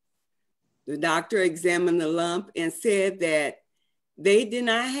room. The doctor examined the lump and said that they did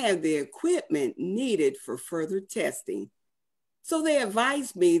not have the equipment needed for further testing. So they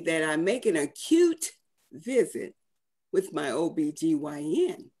advised me that I make an acute visit with my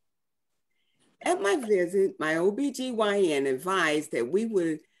OBGYN. At my visit, my OBGYN advised that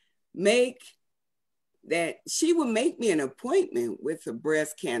she would make me an appointment with a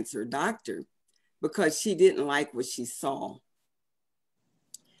breast cancer doctor because she didn't like what she saw.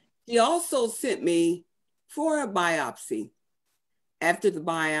 She also sent me for a biopsy. After the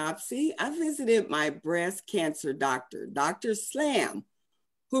biopsy, I visited my breast cancer doctor, Dr. Slam,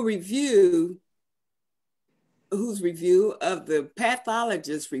 whose review of the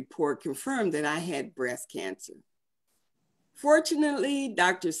pathologist report confirmed that I had breast cancer. Fortunately,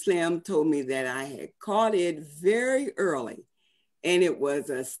 Dr. Slim told me that I had caught it very early and it was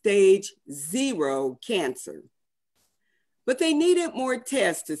a stage 0 cancer. But they needed more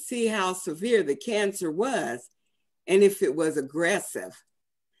tests to see how severe the cancer was and if it was aggressive.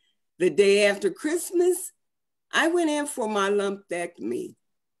 The day after Christmas, I went in for my lumpectomy.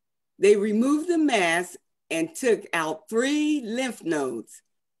 They removed the mass and took out 3 lymph nodes.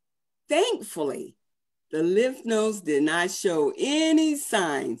 Thankfully, the lymph nodes did not show any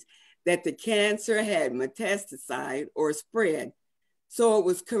signs that the cancer had metastasized or spread. So it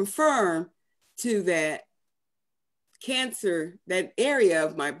was confirmed to that cancer, that area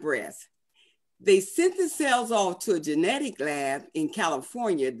of my breast. They sent the cells off to a genetic lab in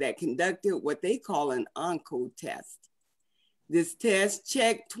California that conducted what they call an onco test. This test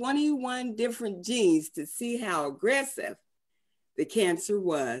checked 21 different genes to see how aggressive the cancer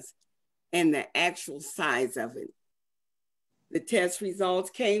was and the actual size of it. The test results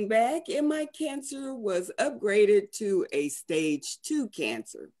came back and my cancer was upgraded to a stage 2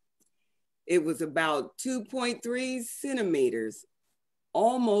 cancer. It was about 2.3 centimeters,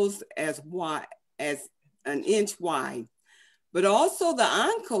 almost as wide as an inch wide. But also the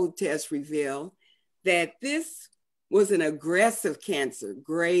onco test revealed that this was an aggressive cancer,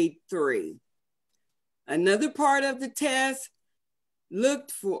 grade 3. Another part of the test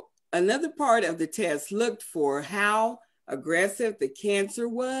looked for how aggressive the cancer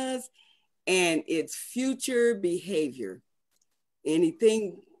was and its future behavior.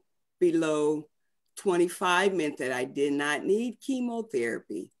 Anything below 25 meant that I did not need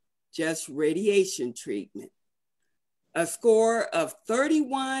chemotherapy, just radiation treatment. A score of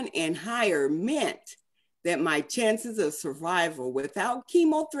 31 and higher meant that my chances of survival without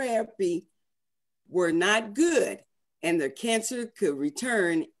chemotherapy were not good and the cancer could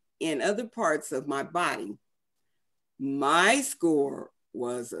return in other parts of my body. My score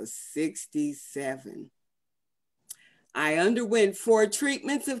was a 67. I underwent 4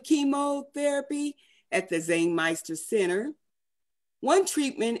 treatments of chemotherapy at the Zahnmeister Center, 1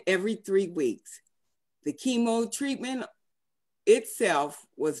 treatment every 3 weeks. The chemo treatment itself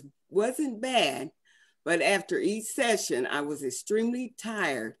wasn't bad, but after each session, I was extremely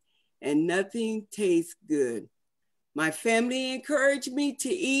tired and nothing tastes good. My family encouraged me to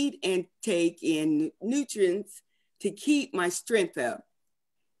eat and take in nutrients to keep my strength up.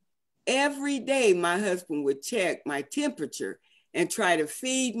 Every day, my husband would check my temperature and try to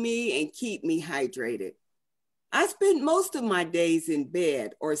feed me and keep me hydrated. I spent most of my days in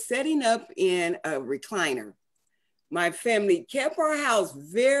bed or setting up in a recliner. My family kept our house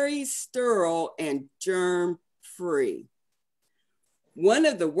very sterile and germ-free. One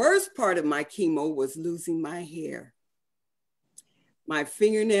of the worst part of my chemo was losing my hair. My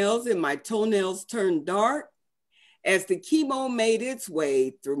fingernails and my toenails turned dark as the chemo made its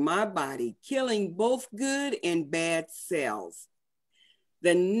way through my body, killing both good and bad cells.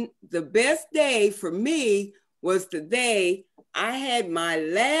 The best day for me was the day I had my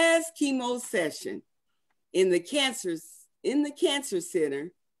last chemo session. In the cancer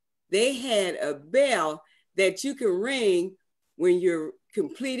center, they had a bell that you can ring when you're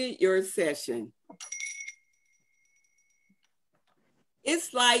completed your session.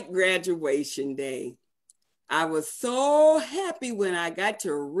 It's like graduation day. I was so happy when I got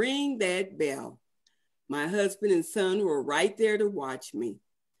to ring that bell. My husband and son were right there to watch me.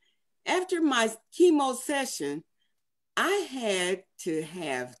 After my chemo session, I had to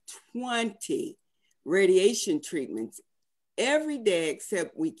have 20 radiation treatments every day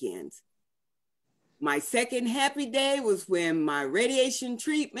except weekends. My second happy day was when my radiation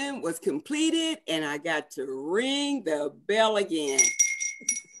treatment was completed and I got to ring the bell again.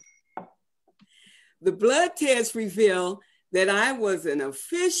 The blood test revealed that I was an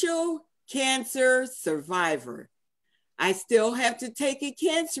official cancer survivor. I still have to take a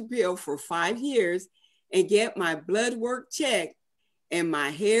cancer pill for 5 years and get my blood work checked, and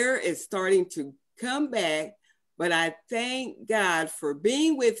my hair is starting to come back, but I thank God for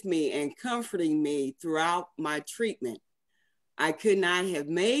being with me and comforting me throughout my treatment. I could not have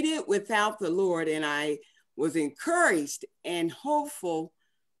made it without the Lord, and I was encouraged and hopeful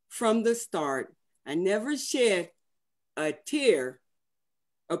from the start. I never shed a tear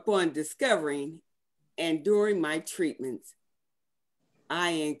upon discovering and during my treatments.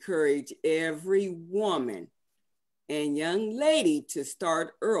 I encourage every woman and young lady to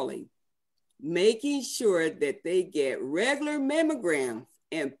start early, making sure that they get regular mammograms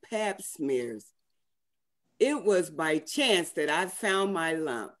and pap smears. It was by chance that I found my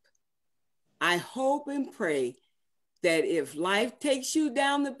lump. I hope and pray that if life takes you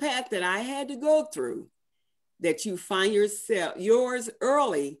down the path that I had to go through, that you find yours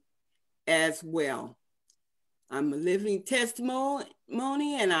early as well. I'm a living testimony,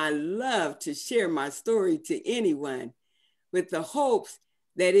 and I love to share my story to anyone with the hopes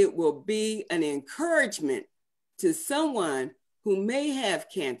that it will be an encouragement to someone who may have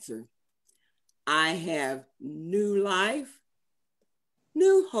cancer. I have new life,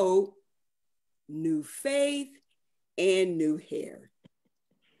 new hope, new faith, and new hair.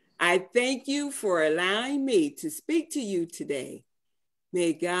 I thank you for allowing me to speak to you today.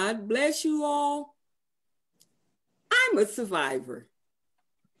 May God bless you all. I'm a survivor.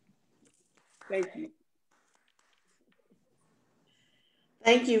 Thank you.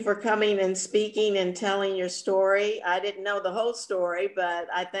 Thank you for coming and speaking and telling your story. I didn't know the whole story, but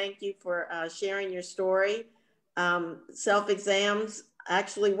I thank you for sharing your story. Self-exams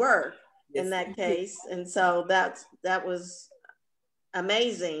actually work in that case. And so that was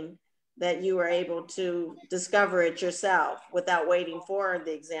amazing that you were able to discover it yourself without waiting for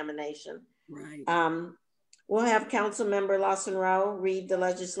the examination. Right. We'll have Council Member Lawson Rowe read the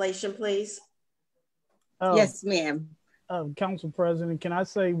legislation, please. Yes, ma'am. Council President, can I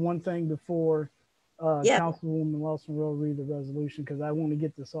say one thing before Councilwoman Lawson Rowe read the resolution? Because I want to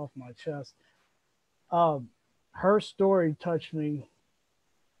get this off my chest. Her story touched me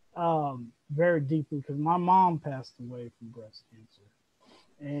very deeply because my mom passed away from breast cancer.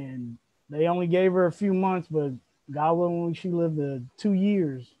 And they only gave her a few months, but God willing, she lived 2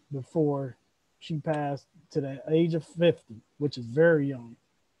 years before she passed to the age of 50, which is very young.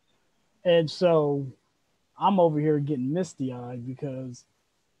 And so I'm over here getting misty-eyed because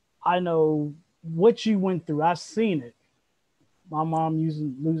I know what you went through. I've seen it. My mom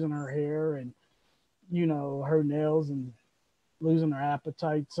losing her hair and, you know, her nails and losing her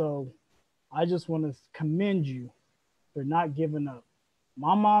appetite. So I just want to commend you for not giving up.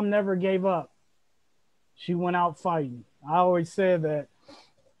 My mom never gave up. She went out fighting. I always said that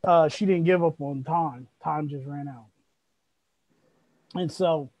she didn't give up on time. Time just ran out. And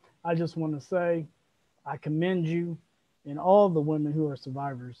so I just want to say I commend you and all the women who are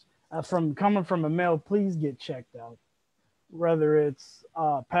survivors. From coming from a male, please get checked out. Whether it's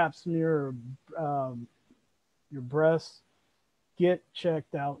pap smear or your breasts, get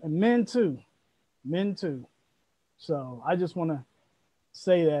checked out. And men too. So I just want to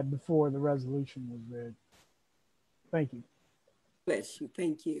say that before the resolution was read. Thank you. Bless you.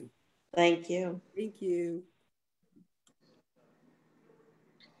 Thank you. Thank you. Thank you.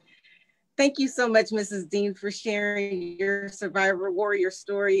 Thank you so much, Mrs. Dean, for sharing your survivor warrior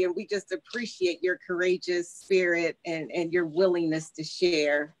story. And we just appreciate your courageous spirit and your willingness to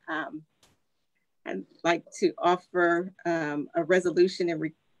share. I'd like to offer a resolution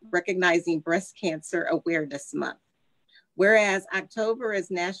in recognizing Breast Cancer Awareness Month. Whereas October is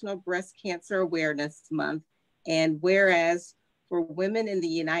National Breast Cancer Awareness Month, and whereas for women in the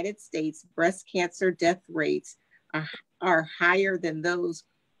United States, breast cancer death rates are higher than those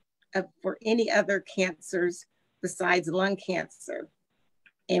for any other cancers besides lung cancer.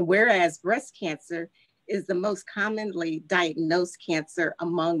 And whereas breast cancer is the most commonly diagnosed cancer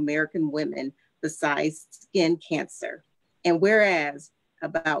among American women besides skin cancer. And whereas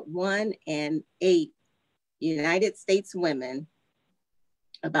about 1 in 8 United States women,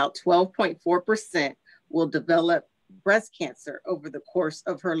 about 12.4%, will develop breast cancer over the course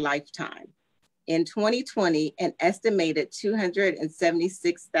of her lifetime. In 2020, an estimated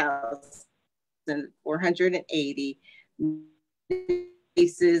 276,480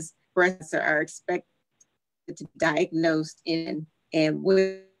 cases breast cancer are expected to be diagnosed in, and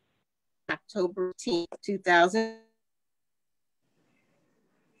with October 10, 2000,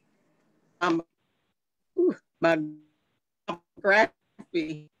 my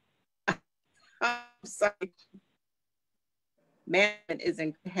graphy, I'm sorry, man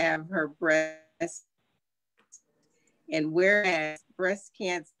isn't have her breast. And whereas breast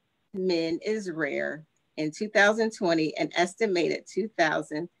cancer in men is rare, in 2020, an estimated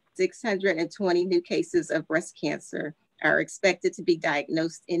 2,620 new cases of breast cancer are expected to be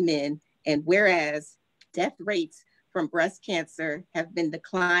diagnosed in men. And whereas death rates from breast cancer have been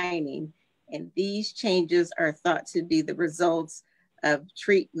declining, and these changes are thought to be the results of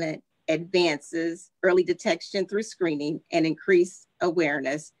treatment advances, early detection through screening, and increased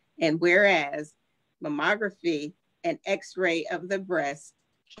awareness. And whereas mammography and X-ray of the breast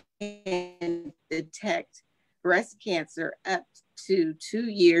can detect breast cancer up to 2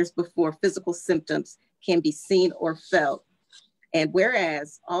 years before physical symptoms can be seen or felt. And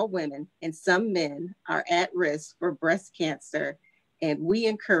whereas all women and some men are at risk for breast cancer, and we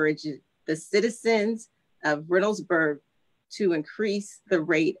encourage the citizens of Reynoldsburg to increase the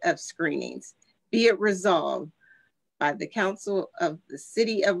rate of screenings. Be it resolved by the Council of the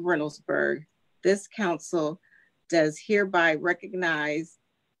City of Reynoldsburg, this council does hereby recognize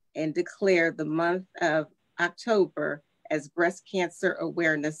and declare the month of October as Breast Cancer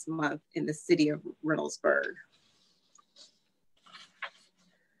Awareness Month in the City of Reynoldsburg.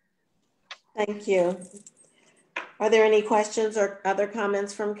 Thank you. Are there any questions or other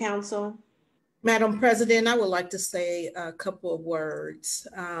comments from council? Madam President, I would like to say a couple of words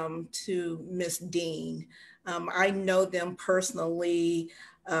to Ms. Dean. I know them personally.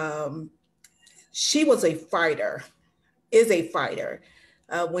 She was a fighter, is a fighter.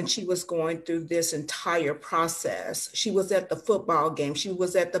 When she was going through this entire process. She was at the football game. She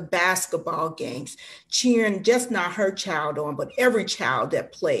was at the basketball games, cheering just not her child on, but every child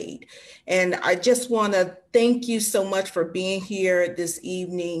that played. And I just want to thank you so much for being here this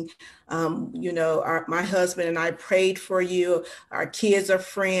evening. You know, my husband and I prayed for you. Our kids are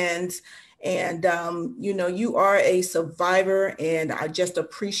friends. And, you know, you are a survivor, and I just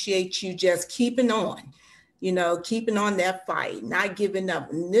appreciate you just keeping on. You know, keeping on that fight, not giving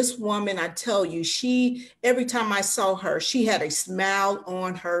up. And this woman, I tell you, every time I saw her, she had a smile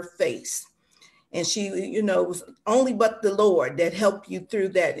on her face. And she, you know, it was only but the Lord that helped you through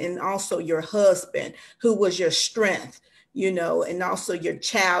that. And also your husband, who was your strength, you know, and also your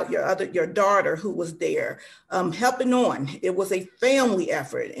child, your daughter who was there helping on. It was a family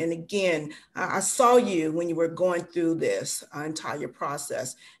effort. And again, I saw you when you were going through this entire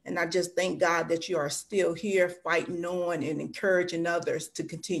process. And I just thank God that you are still here fighting on and encouraging others to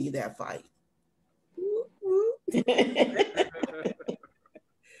continue that fight.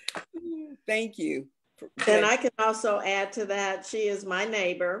 Thank you. And I can also add to that, she is my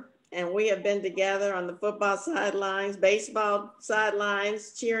neighbor, and we have been together on the football sidelines, baseball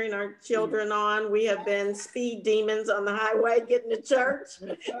sidelines, cheering our children on. We have been speed demons on the highway getting to church.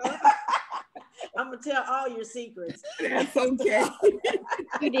 I'm gonna tell all your secrets. That's okay.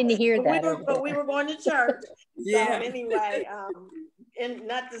 You didn't hear that. But we were going to church. Yeah. So anyway, in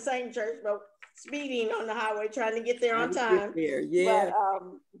not the same church, but speeding on the highway, trying to get there on time. Yeah.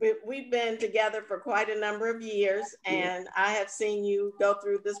 But we've been together for quite a number of years, and I have seen you go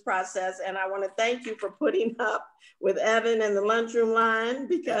through this process. And I want to thank you for putting up with Evan in the lunchroom line,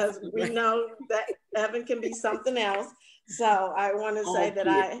 because we know that Evan can be something else. So I want to say that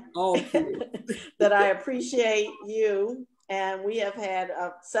that I appreciate you, and we have had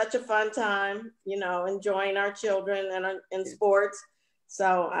such a fun time, you know, enjoying our children and in sports.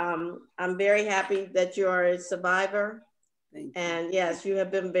 So I'm very happy that you are a survivor. And yes, you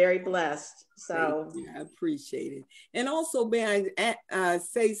have been very blessed. So I appreciate it. And also, may I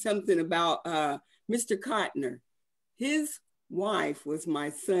say something about Mr. Cotner? His wife was my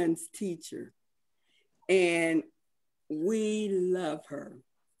son's teacher, and we love her.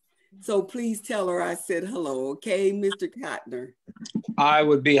 So please tell her I said hello, okay, Mr. Cotner? I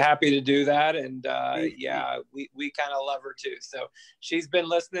would be happy to do that. And yeah, we kind of love her too. So she's been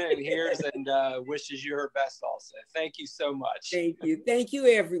listening and hears and wishes you her best also. Thank you so much. Thank you. Thank you,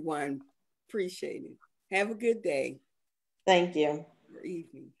 everyone. Appreciate it. Have a good day. Thank you. Or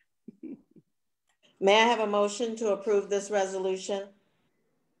evening. May I have a motion to approve this resolution?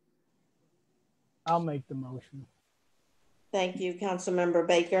 I'll make the motion. Thank you, Councilmember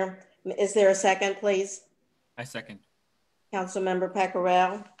Baker. Is there a second, please? I second. Councilmember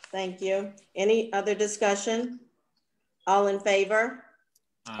Pecoraro, thank you. Any other discussion? All in favor?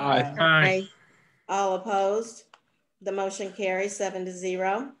 Aye. Aye. All opposed? The motion carries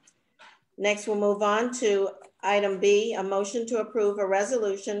 7-0. Next, we'll move on to item B, a motion to approve a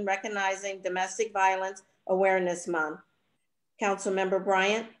resolution recognizing Domestic Violence Awareness Month. Councilmember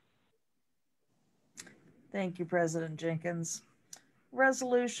Bryant. Thank you, President Jenkins.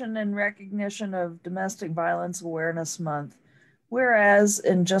 Resolution in recognition of Domestic Violence Awareness Month. Whereas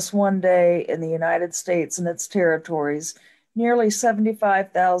in just one day in the United States and its territories, nearly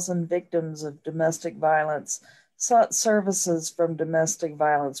 75,000 victims of domestic violence sought services from domestic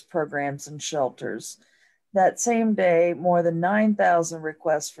violence programs and shelters. That same day, more than 9,000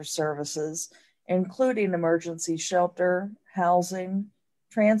 requests for services, including emergency shelter, housing,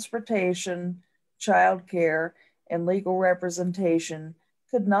 transportation, childcare, and legal representation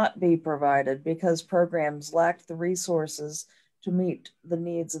could not be provided because programs lacked the resources to meet the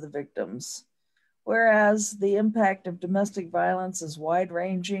needs of the victims. Whereas the impact of domestic violence is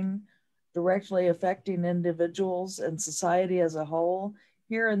wide-ranging, directly affecting individuals and society as a whole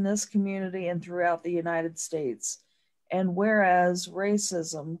here in this community and throughout the United States. And whereas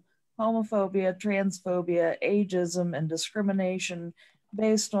racism, homophobia, transphobia, ageism, and discrimination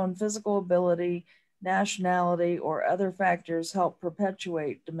based on physical ability, nationality, or other factors help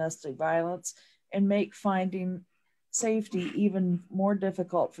perpetuate domestic violence and make finding safety even more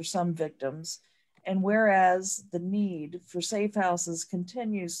difficult for some victims. And whereas the need for safe houses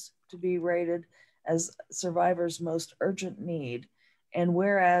continues to be rated as survivors' most urgent need, and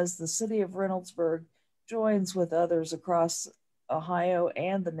whereas the city of Reynoldsburg joins with others across Ohio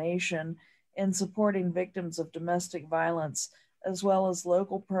and the nation in supporting victims of domestic violence, as well as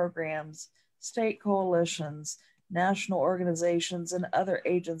local programs, state coalitions, national organizations, and other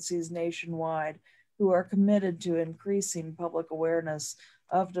agencies nationwide who are committed to increasing public awareness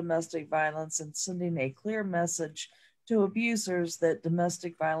of domestic violence and sending a clear message to abusers that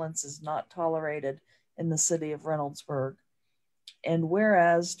domestic violence is not tolerated in the city of Reynoldsburg. And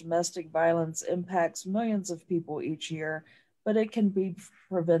whereas domestic violence impacts millions of people each year, but it can be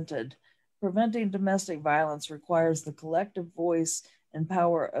prevented. Preventing domestic violence requires the collective voice and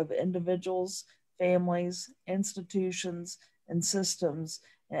power of individuals, families, institutions, and systems.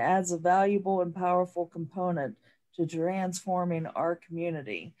 It adds a valuable and powerful component to transforming our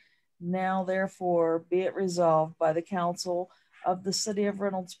community. Now, therefore, be it resolved by the Council of the City of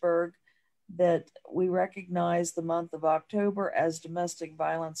Reynoldsburg that we recognize the month of October as Domestic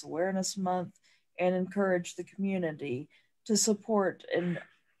Violence Awareness Month and encourage the community to support and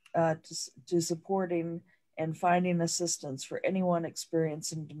supporting and finding assistance for anyone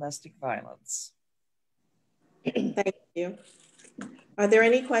experiencing domestic violence. Thank you. Are there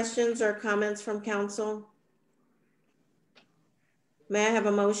any questions or comments from council? May I have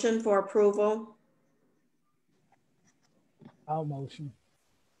a motion for approval? I'll motion.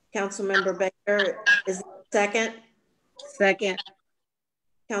 Councilmember Baker, is there a second? Second.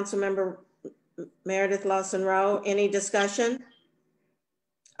 Councilmember Meredith Lawson Rowe, any discussion?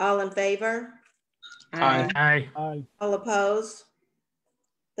 All in favor? Aye. Aye. Aye. All opposed?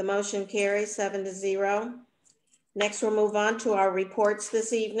 The motion carries 7-0. Next, we'll move on to our reports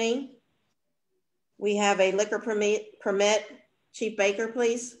this evening. We have a liquor permit. Chief Baker,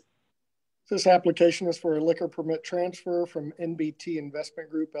 please. This application is for a liquor permit transfer from NBT Investment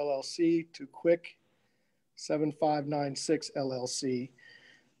Group LLC to Quick 7596 LLC.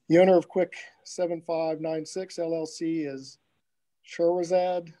 The owner of Quick 7596 LLC is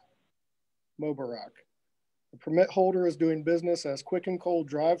Sherazad Mobarak. The permit holder is doing business as Quick and Cold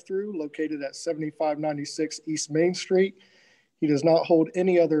Drive-Thru located at 7596 East Main Street. He does not hold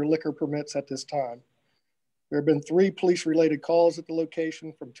any other liquor permits at this time. There have been 3 police-related calls at the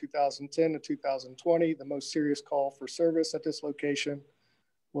location from 2010 to 2020. The most serious call for service at this location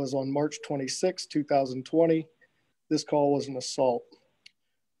was on March 26, 2020. This call was an assault.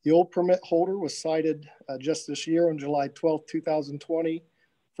 The old permit holder was cited just this year on July 12, 2020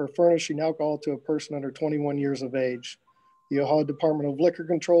 for furnishing alcohol to a person under 21 years of age. The Ohio Department of Liquor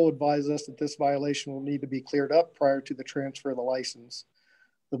Control advised us that this violation will need to be cleared up prior to the transfer of the license.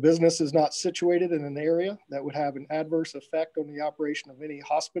 The business is not situated in an area that would have an adverse effect on the operation of any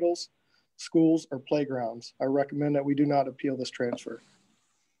hospitals, schools, or playgrounds. I recommend that we do not appeal this transfer.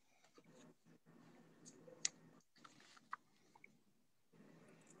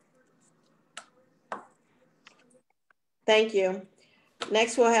 Thank you.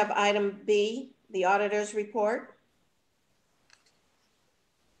 Next, we'll have item B, the auditor's report.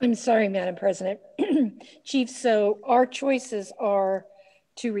 I'm sorry, Madam President. Chief, so our choices are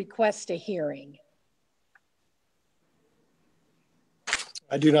to request a hearing.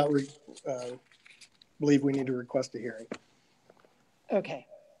 I do not believe we need to request a hearing. Okay,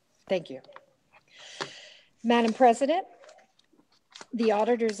 thank you. Madam President, the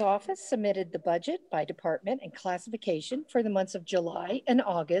auditor's office submitted the budget by department and classification for the months of July and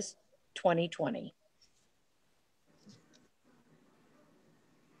August 2020.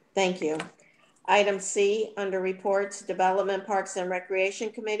 Thank you. Item C, under reports, Development, Parks and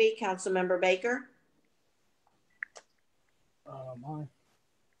Recreation Committee, Councilmember Baker.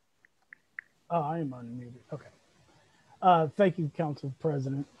 I am unmuted. Okay. Thank you, Council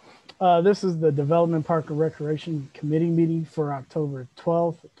President. This is the Development, Park and Recreation Committee meeting for October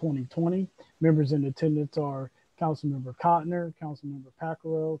 12th, 2020. Members in attendance are Councilmember Cotner, Councilmember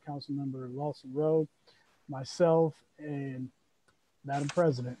Pacquiao, Councilmember Lawson Rowe, myself, and Madam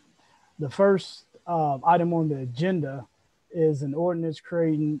President. The first item on the agenda is an ordinance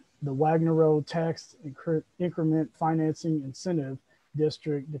creating the Wagner Road Tax Increment Financing Incentive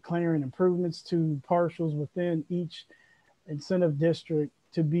District, declaring improvements to parcels within each incentive district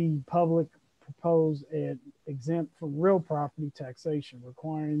to be public, proposed, and exempt from real property taxation,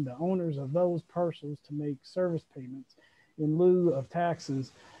 requiring the owners of those parcels to make service payments in lieu of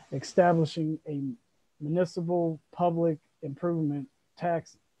taxes, establishing a municipal public improvement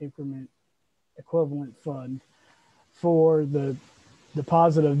tax increment equivalent fund for the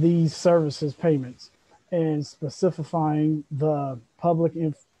deposit of these services payments and specifying the public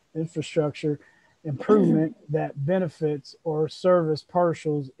infrastructure improvement that benefits or service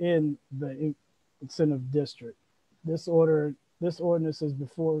partials in the incentive district. This ordinance is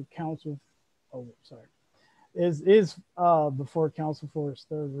before council. Oh, sorry. Is before council for its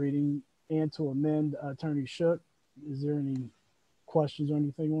third reading and to amend. Attorney Shook, is there any questions or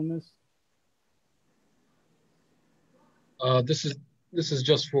anything on this? This is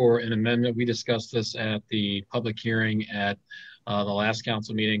just for an amendment. We discussed this at the public hearing at the last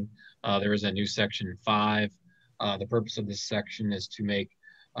council meeting. There is a new section 5. The purpose of this section is to make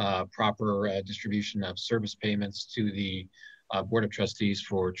proper distribution of service payments to the Board of Trustees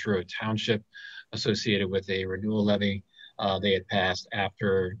for Truro Township associated with a renewal levy they had passed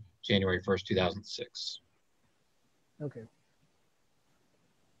after January 1st, 2006. Okay.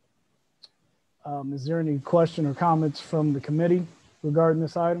 Is there any question or comments from the committee regarding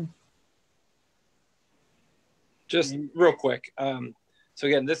this item? Just real quick. So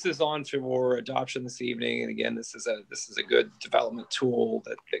again, this is on for adoption this evening, and again, this is a good development tool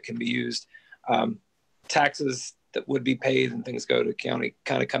that can be used. Taxes that would be paid and things go to county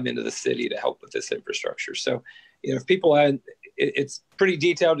kind of come into the city to help with this infrastructure. So, if people it's pretty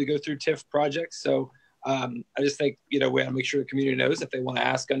detailed to go through TIF projects. So I just think, we have to make sure the community knows if they want to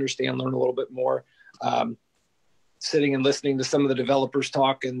ask, understand, learn a little bit more. Sitting and listening to some of the developers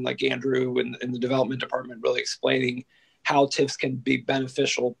talk, and like Andrew in the development department really explaining how TIFs can be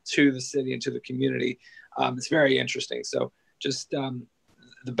beneficial to the city and to the community. It's very interesting. So just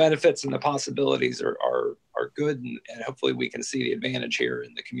the benefits and the possibilities are good, and hopefully we can see the advantage here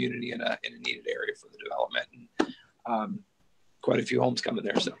in the community in a needed area for the development. And quite a few homes coming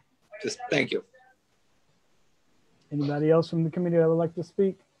there. So just thank you. Anybody else from the committee that would like to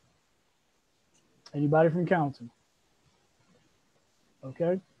speak? Anybody from council?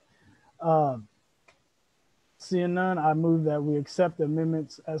 Okay. Seeing none, I move that we accept the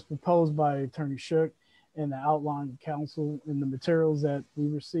amendments as proposed by Attorney Shook and the outline of council in the materials that we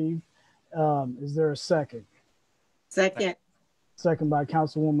received. Is there a second? Second. Second by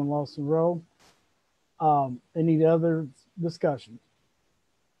Councilwoman Lawson Rowe. Any other discussion?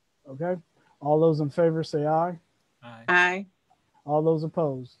 Okay. All those in favor say aye. Aye. Aye. All those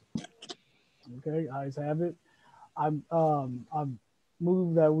opposed? Okay, ayes have it. I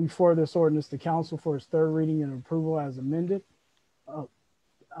move that we forward this ordinance to council for its third reading and approval as amended.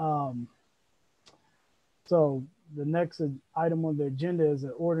 So the next item on the agenda is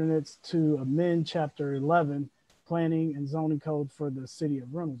an ordinance to amend Chapter 11, Planning and Zoning Code for the City of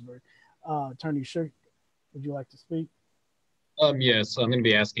Reynoldsburg. Attorney Shook, would you like to speak? Yes, I'm going to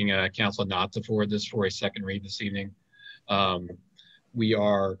be asking council not to forward this for a second read this evening. We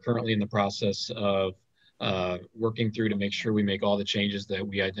are currently in the process of working through to make sure we make all the changes that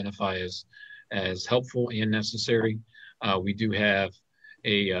we identify as helpful and necessary. We do have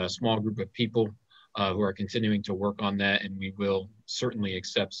a small group of people who are continuing to work on that, and we will certainly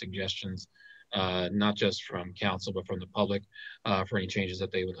accept suggestions, not just from council, but from the public for any changes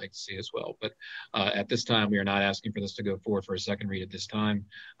that they would like to see as well. But at this time, we are not asking for this to go forward for a second read at this time.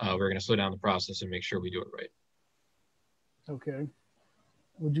 We're going to slow down the process and make sure we do it right. Okay.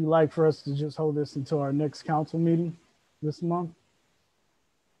 Would you like for us to just hold this until our next council meeting this month?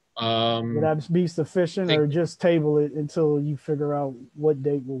 Would that be sufficient, or just table it until you figure out what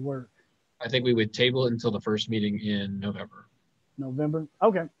date will work? I think we would table it until the first meeting in November. November?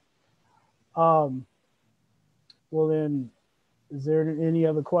 Okay. Well then, is there any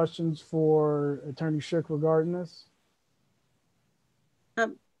other questions for Attorney Shook regarding this?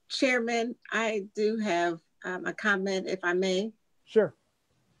 Chairman, I do have a comment, if I may. Sure.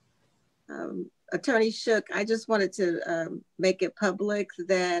 Attorney Shook, I just wanted to make it public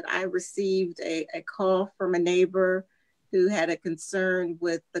that I received a call from a neighbor who had a concern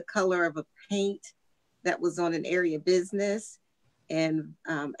with the color of a paint that was on an area business. And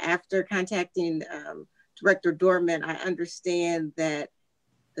after contacting Director Dorman, I understand that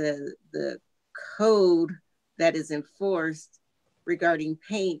the code that is enforced regarding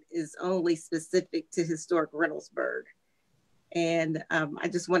paint is only specific to historic Reynoldsburg. And I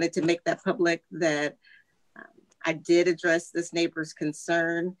just wanted to make that public that I did address this neighbor's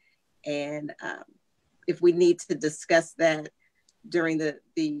concern. And if we need to discuss that during the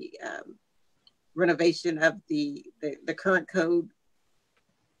renovation of the current code,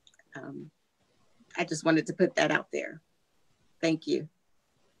 I just wanted to put that out there. Thank you.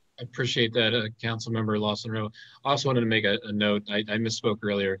 I appreciate that, Council Member Lawson Rowe. I also wanted to make a note. I misspoke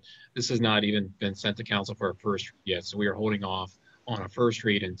earlier. This has not even been sent to council for a first read yet, so we are holding off on a first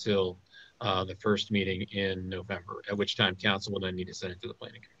read until the first meeting in November, at which time council will then need to send it to the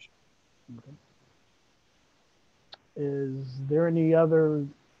planning commission. Okay. Is there any other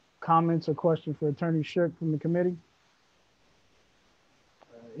comments or questions for Attorney Shook from the committee?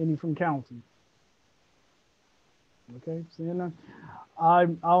 Any from council? Okay, seeing none.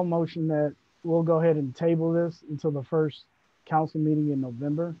 I'll motion that we'll go ahead and table this until the first council meeting in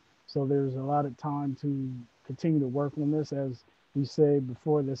November. So there's a lot of time to continue to work on this. As we said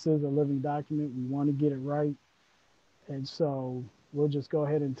before, this is a living document. We want to get it right. And so we'll just go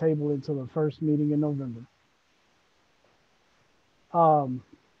ahead and table it until the first meeting in November.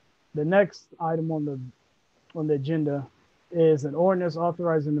 The next item on the agenda is an ordinance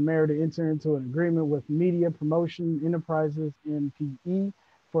authorizing the mayor to enter into an agreement with Media Promotion Enterprises MPE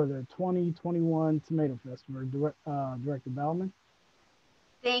for the 2021 Tomato Festival. Director Bauman.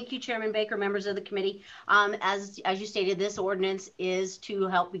 Thank you, Chairman Baker, members of the committee. As you stated, this ordinance is to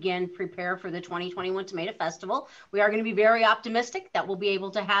help begin prepare for the 2021 Tomato Festival. We are going to be very optimistic that we'll be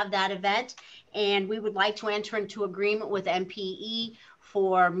able to have that event, and we would like to enter into agreement with MPE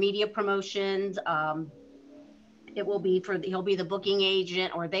for media promotions. He'll be the booking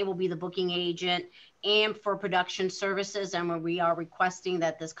agent, or they will be the booking agent, and for production services. And we are requesting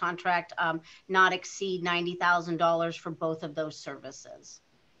that this contract not exceed $90,000 for both of those services.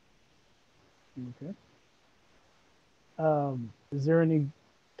 Okay. Is there any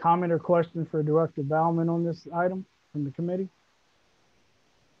comment or question for Director Bauman on this item from the committee?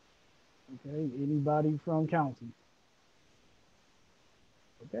 Okay, anybody from council?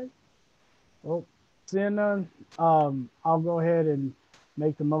 Okay. Well, seeing none, I'll go ahead and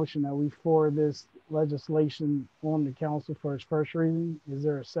make the motion that we forward this legislation on the council for its first reading. Is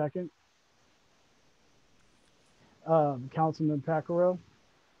there a second? Councilman Pacquiao.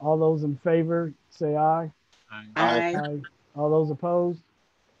 All those in favor, say aye. Aye. Aye. All those opposed?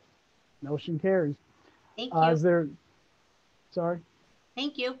 Motion carries. Thank you. Is there, sorry?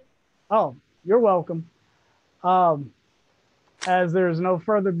 Thank you. Oh, you're welcome. As there's no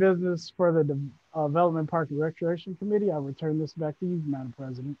further business for the Development, Park and Recreation Committee, I return this back to you, Madam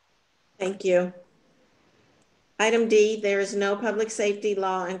President. Thank you. Item D, there is no Public Safety,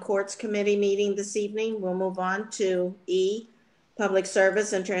 Law, and Courts Committee meeting this evening. We'll move on to E, Public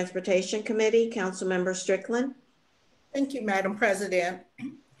Service and Transportation Committee. Councilmember Strickland. Thank you, Madam President.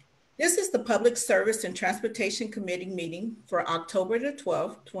 This is the Public Service and Transportation Committee meeting for October the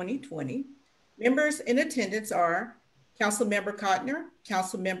 12th, 2020. Members in attendance are Councilmember Cotner,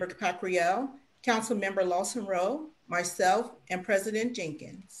 Councilmember Pacquiao, Councilmember Lawson Rowe, myself, and President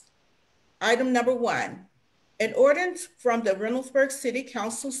Jenkins. Item number 1, an ordinance from the Reynoldsburg City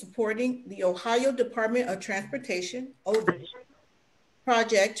Council supporting the Ohio Department of Transportation ODOT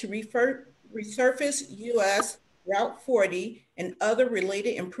project to resurface US Route 40 and other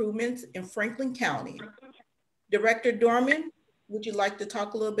related improvements in Franklin County. Director Dorman, would you like to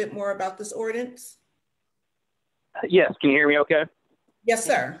talk a little bit more about this ordinance? Yes, can you hear me okay? Yes,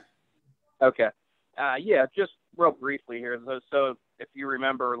 sir. Okay. Yeah, just real briefly here. So if you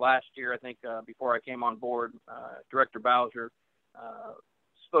remember last year, I think before I came on board, Director Bowser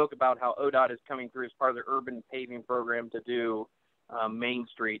spoke about how ODOT is coming through as part of their urban paving program to do Main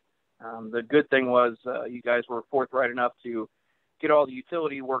Street. The good thing was you guys were forthright enough to get all the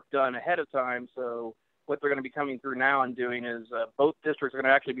utility work done ahead of time. So what they're going to be coming through now and doing is both districts are going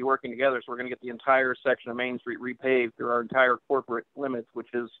to actually be working together. So we're going to get the entire section of Main Street repaved through our entire corporate limits,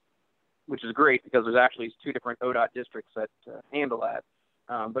 which is great because there's actually 2 different ODOT districts that handle that.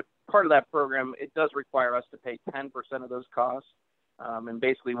 But part of that program, it does require us to pay 10% of those costs. And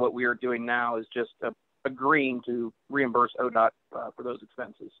basically what we are doing now is just agreeing to reimburse ODOT for those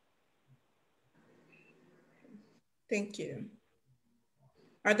expenses. Thank you.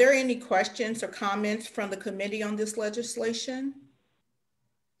 Are there any questions or comments from the committee on this legislation?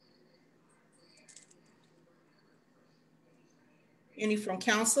 Any from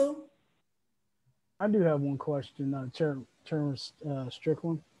council? I do have one question, Chairman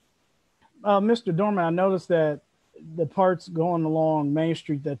Strickland. Mr. Dorman, I noticed that the parts going along Main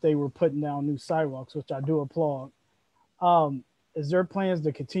Street that they were putting down new sidewalks, which I do applaud. Is there plans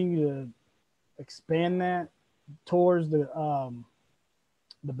to continue to expand that towards the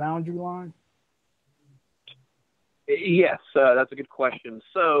boundary line? Yes, that's a good question.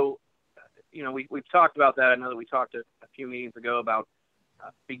 So, you know, we've talked about that. I know that we talked a few meetings ago about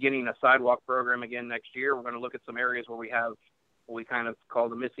beginning a sidewalk program again next year. We're going to look at some areas where we have what we kind of call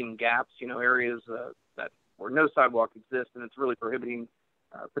the missing gaps, you know, areas that where no sidewalk exists, and it's really prohibiting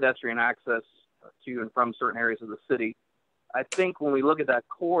pedestrian access to and from certain areas of the city. I think when we look at that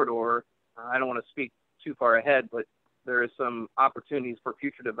corridor, I don't want to speak too far ahead, but there is some opportunities for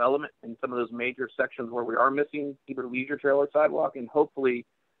future development in some of those major sections where we are missing either leisure trail or sidewalk. And hopefully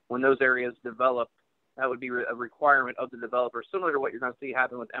when those areas develop, that would be a requirement of the developer, similar to what you're going to see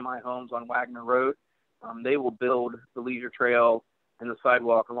happen with MI Homes on Wagner Road. They will build the leisure trail and the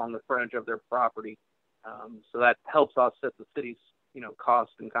sidewalk along the frontage of their property. So that helps offset the city's,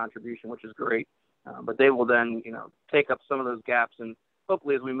 cost and contribution, which is great. But they will then, take up some of those gaps, and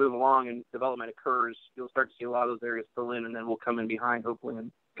hopefully as we move along and development occurs, you'll start to see a lot of those areas fill in, and then we'll come in behind hopefully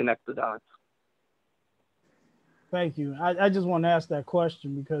and connect the dots. Thank you. I just want to ask that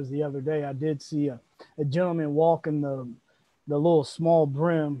question because the other day I did see a gentleman walking the little small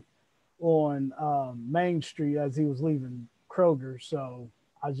brim on Main Street as he was leaving Kroger. So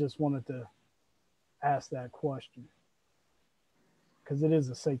I just wanted to ask that question because it is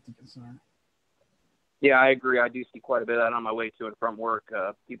a safety concern. Yeah, I agree. I do see quite a bit of that on my way to and from work.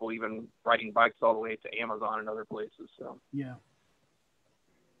 People even riding bikes all the way to Amazon and other places. So yeah.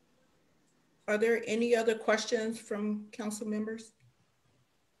 Are there any other questions from council members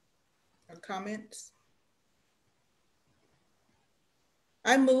or comments?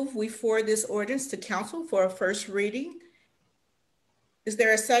 I move we forward this ordinance to council for a first reading. Is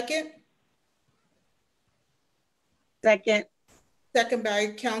there a second? Second. Second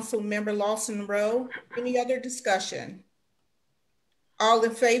by Council Member Lawson Rowe. Any other discussion? All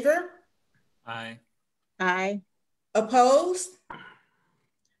in favor? Aye. Aye. Opposed?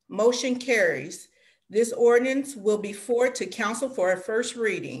 Motion carries. This ordinance will be forwarded to council for a first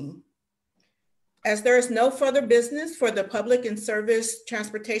reading. As there is no further business for the Public and Service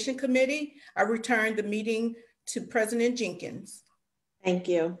Transportation Committee, I return the meeting to President Jenkins. Thank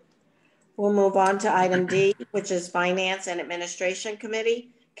you. We'll move on to item D, which is Finance and Administration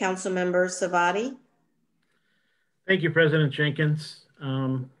Committee. Councilmember Savati. Thank you, President Jenkins.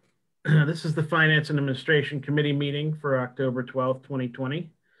 This is the Finance and Administration Committee meeting for October 12th,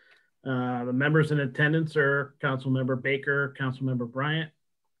 2020. The members in attendance are Councilmember Baker, Councilmember Bryant,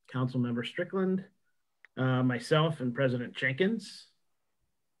 Councilmember Strickland, myself, and President Jenkins.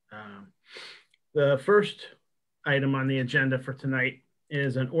 The first item on the agenda for tonight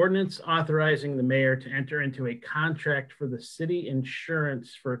is an ordinance authorizing the mayor to enter into a contract for the city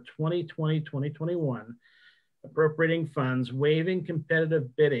insurance for 2020-2021, appropriating funds, waiving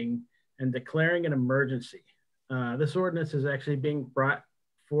competitive bidding, and declaring an emergency. This ordinance is actually being brought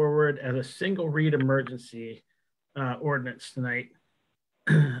forward as a single read emergency ordinance tonight.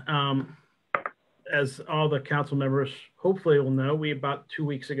 As all the council members hopefully will know, about 2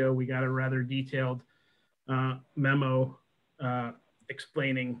 weeks ago, we got a rather detailed memo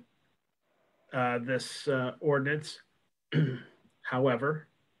explaining this ordinance. However,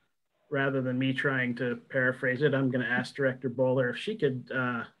 rather than me trying to paraphrase it, I'm going to ask Director Bowler if she could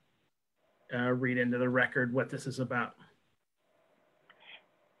read into the record what this is about.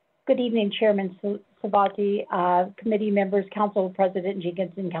 Good evening, Chairman Savati, committee members, Council President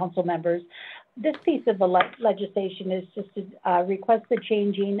Jenkins, and council members. This piece of the legislation is just to request the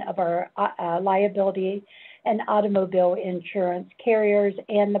changing of our liability and automobile insurance carriers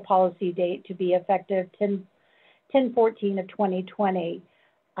and the policy date to be effective 10/14 of 2020.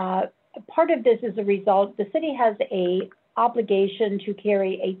 Part of this is a result, the city has a obligation to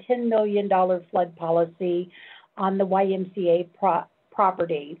carry a $10 million flood policy on the YMCA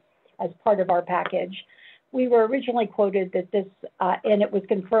property as part of our package. We were originally quoted that this, and it was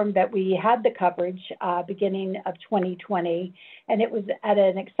confirmed that we had the coverage beginning of 2020, and it was at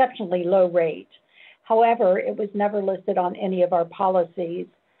an exceptionally low rate. However, it was never listed on any of our policies.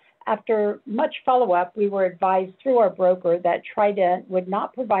 After much follow-up, we were advised through our broker that Trident would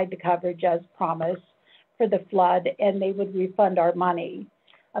not provide the coverage as promised for the flood, and they would refund our money.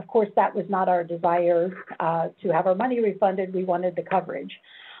 Of course, that was not our desire to have our money refunded. We wanted the coverage.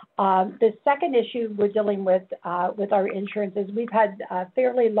 The second issue we're dealing with our insurance is we've had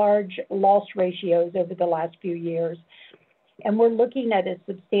fairly large loss ratios over the last few years, and we're looking at a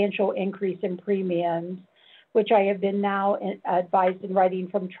substantial increase in premiums, which I have been now advised in writing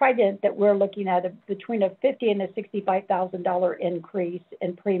from Trident that we're looking at between a $50,000 and a $65,000 increase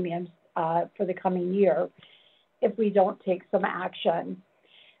in premiums for the coming year if we don't take some action.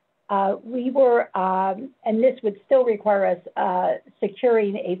 And this would still require us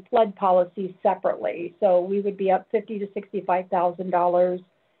securing a flood policy separately. So we would be up $50,000 to $65,000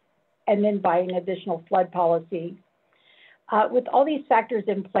 and then buying additional flood policy. With all these factors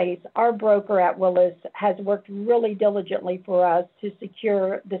in place, our broker at Willis has worked really diligently for us to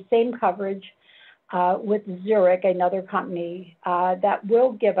secure the same coverage with Zurich, another company, that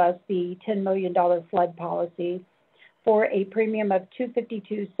will give us the $10 million flood policy for a premium of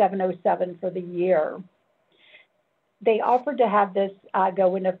 $252,707 for the year. they offered to have this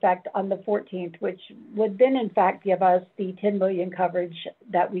go in effect on the 14th, which would then in fact give us the 10 million coverage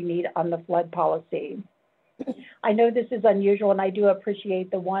that we need on the flood policy. I know this is unusual and I do appreciate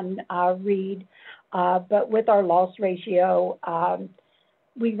the one read, but with our loss ratio,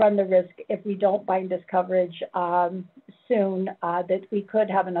 we run the risk if we don't bind this coverage soon that we could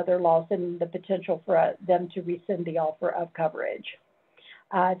have another loss and the potential for them to rescind the offer of coverage.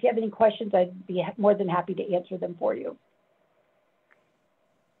 If you have any questions, I'd be more than happy to answer them for you.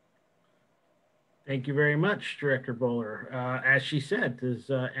 Thank you very much, Director Bowler. As she said,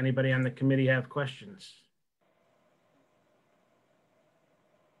 does anybody on the committee have questions?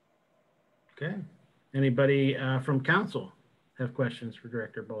 Okay. Anybody from council have questions for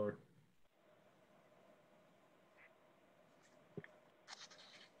Director Bowler?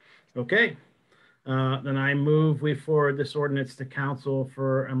 Okay. Then I move we forward this ordinance to council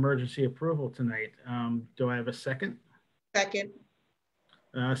for emergency approval tonight. Do I have a second? Second.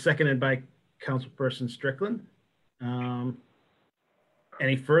 Seconded by Councilperson Strickland.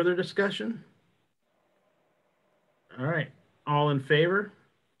 Any further discussion? All right. All in favor?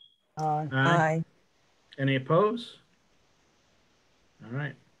 Aye. Aye. Any opposed? All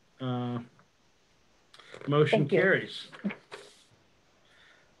right. Motion carries.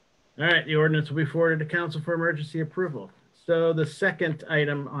 All right, the ordinance will be forwarded to council for emergency approval. So the second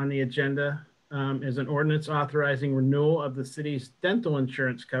item on the agenda is an ordinance authorizing renewal of the city's dental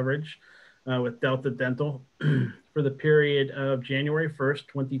insurance coverage with Delta Dental for the period of January 1st,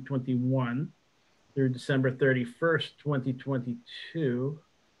 2021 through December 31st, 2022,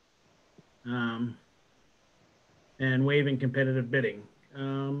 and waiving competitive bidding.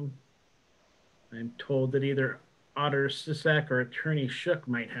 I'm told that either Auditor Sisak or Attorney Shook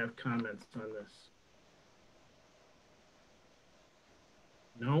might have comments on this.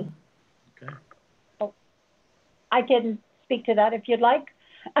 No? Okay. Oh, I can speak to that if you'd like.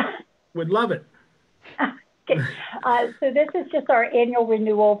 Would love it. Okay. So this is just our annual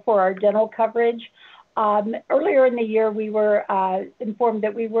renewal for our dental coverage. Earlier in the year, we were informed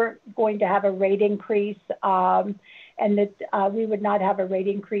that we weren't going to have a rate increase and that we would not have a rate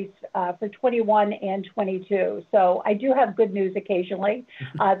increase for 21 and 22. So I do have good news occasionally.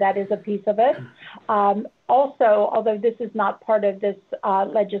 That is a piece of it. Also, although this is not part of this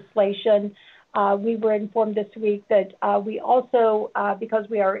legislation, we were informed this week that we also, because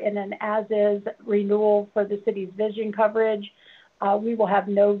we are in an as-is renewal for the city's vision coverage, we will have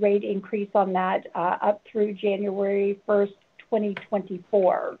no rate increase on that up through January 1st,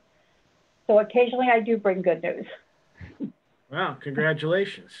 2024. So occasionally I do bring good news. Wow,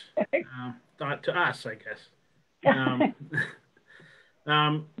 congratulations. To us, I guess.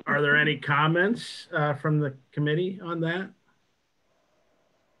 Are there any comments from the committee on that?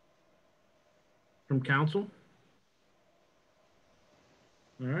 From council?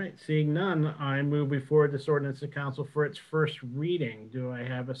 All right, seeing none, I move we forward this ordinance to council for its first reading. Do I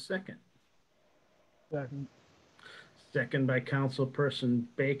have a second? Second. Second by Councilperson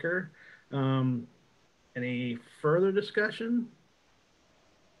Baker. Any further discussion?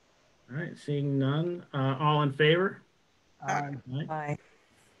 All right, seeing none. All in favor? Aye. Aye.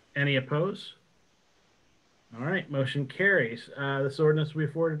 Any opposed? All right, motion carries. This ordinance will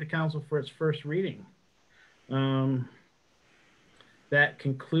be forwarded to council for its first reading. That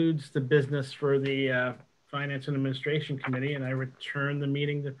concludes the business for the Finance and Administration Committee, and I return the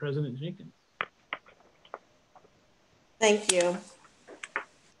meeting to President Jenkins. Thank you.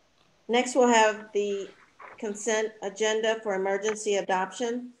 Next, we'll have the consent agenda for emergency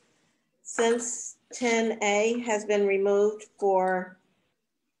adoption. Since 10A has been removed for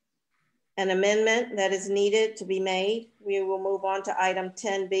an amendment that is needed to be made, we will move on to item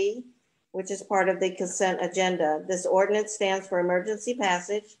 10B, which is part of the consent agenda. This ordinance stands for emergency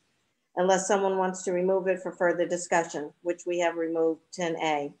passage unless someone wants to remove it for further discussion, which we have removed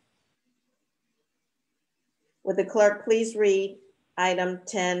 10A. Would the clerk please read item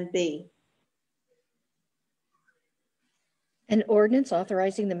 10B? An ordinance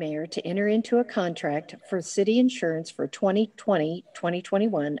authorizing the mayor to enter into a contract for city insurance for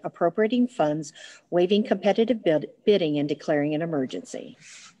 2020-2021, appropriating funds, waiving competitive bidding, and declaring an emergency.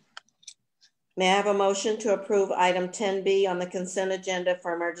 May I have a motion to approve item 10B on the consent agenda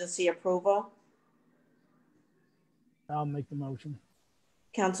for emergency approval? I'll make the motion.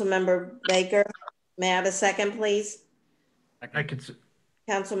 Councilmember Baker, may I have a second, please? I could.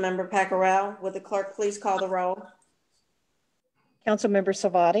 Councilmember Pecoraro, would the clerk please call the roll? Councilmember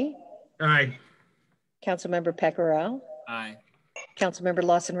Savati? Aye. Councilmember Pecoraro? Aye. Councilmember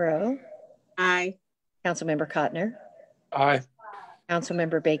Lawson Rowe? Aye. Councilmember Cotner? Aye.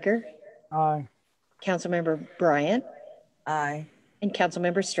 Councilmember Baker? Aye. Councilmember Bryant. Aye. And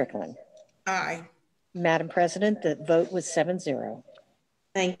Councilmember Strickland. Aye. Madam President, the vote was 7-0.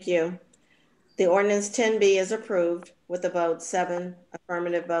 Thank you. The ordinance 10B is approved with a vote 7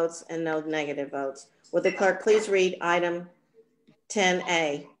 affirmative votes and no negative votes. Will the clerk please read item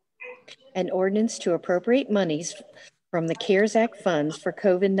 10A? An ordinance to appropriate monies from the CARES Act funds for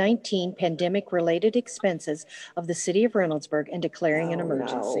COVID-19 pandemic-related expenses of the City of Reynoldsburg and declaring an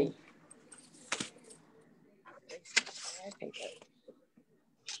emergency.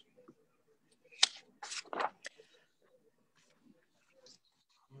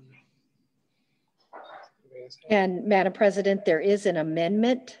 And Madam President, there is an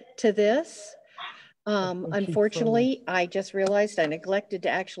amendment to this. Unfortunately, I just realized I neglected to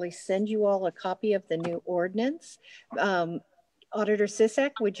actually send you all a copy of the new ordinance. Auditor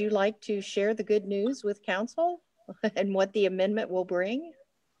Sisak, would you like to share the good news with council and what the amendment will bring?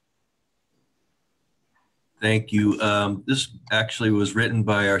 Thank you. This actually was written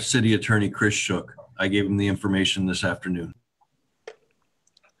by our city attorney, Chris Shook. I gave him the information this afternoon.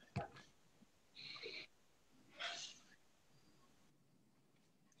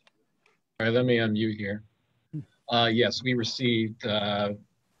 All right, let me unmute here. Yes, we received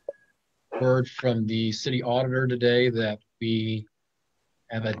word from the city auditor today that we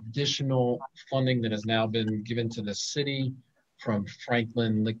have additional funding that has now been given to the city from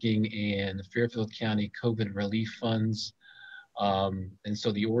Franklin, Licking, and Fairfield County COVID relief funds. And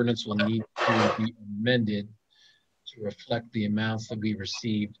so the ordinance will need to be amended to reflect the amounts that we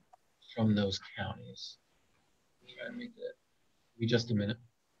received from those counties. Try to make that. Give me just a minute.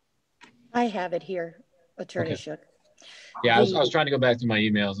 I have it here, Attorney Shook. Yeah, I was trying to go back to my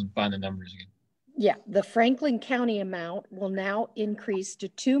emails and find the numbers again. Yeah, the Franklin County amount will now increase to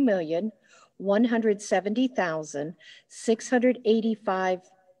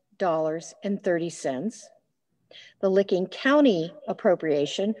 $2,170,685.30. The Licking County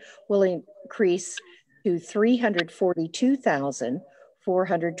appropriation will increase to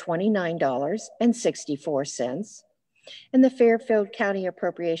 $342,429.64. And the Fairfield County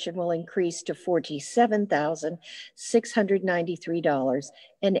appropriation will increase to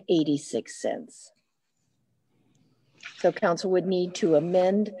 $47,693.86. So council would need to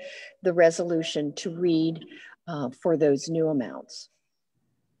amend the resolution to read for those new amounts.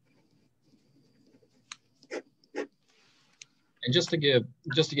 And just to give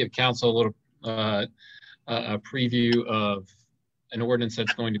council a little a preview of an ordinance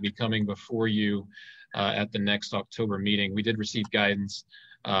that's going to be coming before you at the next October meeting, we did receive guidance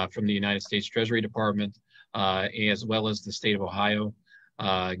from the United States Treasury Department as well as the state of Ohio,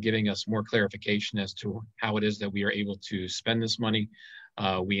 giving us more clarification as to how it is that we are able to spend this money.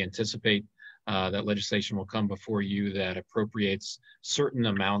 We anticipate that legislation will come before you that appropriates certain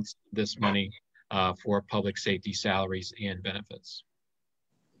amounts of this money for public safety salaries and benefits.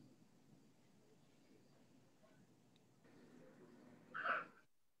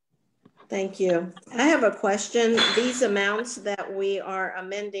 Thank you. I have a question. These amounts that we are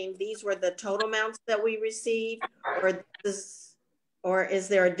amending, these were the total amounts that we received, or is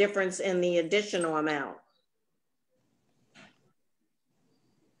there a difference in the additional amount?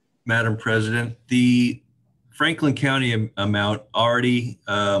 Madam President, the Franklin County amount already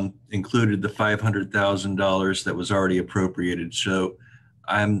included the $500,000 that was already appropriated. So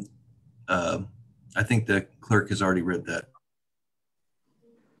I think the clerk has already read that.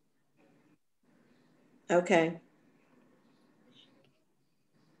 Okay.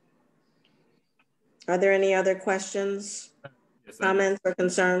 Are there any other questions, comments, or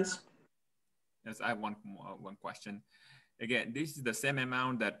concerns? Yes, I have one question. Again, this is the same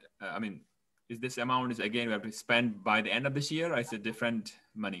amount that, is this amount again, we have to spend by the end of this year, or is it different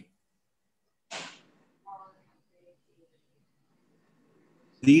money?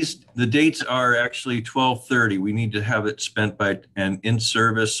 The dates are actually 12/30. We need to have it spent by and in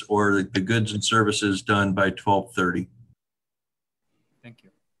service or the goods and services done by 12/30. Thank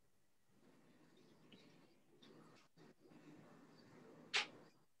you.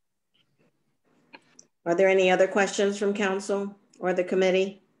 Are there any other questions from council or the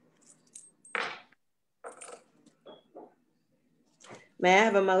committee? May I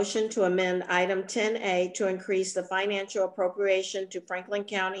have a motion to amend item 10A to increase the financial appropriation to Franklin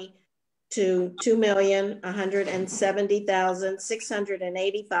County to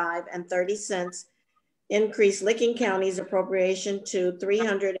 $2,170,685.30, increase Licking County's appropriation to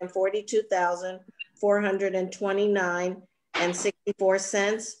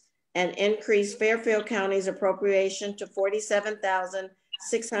 $342,429.64, and increase Fairfield County's appropriation to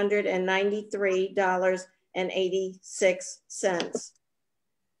 $47,693.86.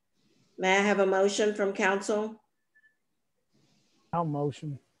 May I have a motion from council? I'll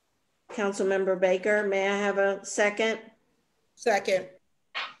motion. Councilmember Baker, may I have a second? Second.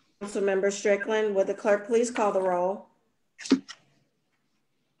 Councilmember Strickland, would the clerk please call the roll?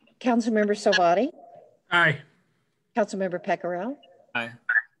 Councilmember Salvati? Aye. Councilmember Pecoraro? Aye.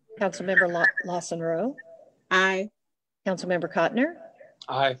 Councilmember Lawson Rowe? Aye. Councilmember Cotner?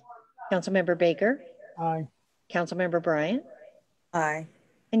 Aye. Councilmember Baker? Aye. Councilmember Bryant? Aye.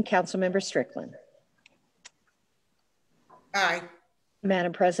 And Councilmember Strickland. Aye.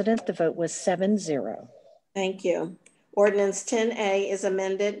 Madam President, the vote was 7-0. Thank you. Ordinance 10A is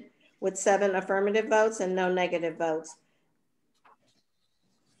amended with 7 affirmative votes and no negative votes.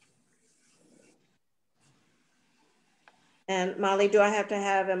 And Molly, do I have to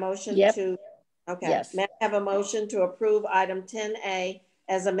have a motion to? Okay. Yes. May I have a motion to approve item 10A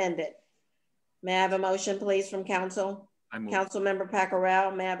as amended? May I have a motion, please, from council? Councilmember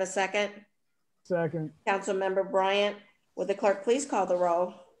Pecoraro, may I have a second? Second. Councilmember Bryant, would the clerk please call the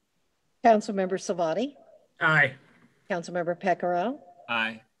roll? Councilmember Salvati? Aye. Councilmember Pecoraro?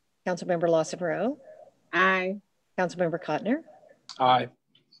 Aye. Councilmember Lawson Rowe? Aye. Councilmember Cotner? Aye.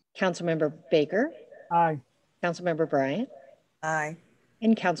 Councilmember Baker? Aye. Councilmember Bryant? Aye.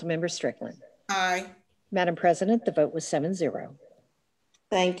 And Councilmember Strickland. Aye. Madam President, the vote was 7-0.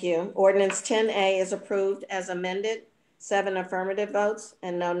 Thank you. Ordinance 10A is approved as amended, 7 affirmative votes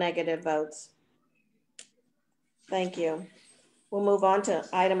and no negative votes. Thank you. We'll move on to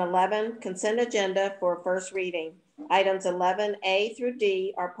item 11, consent agenda for first reading. Items 11A through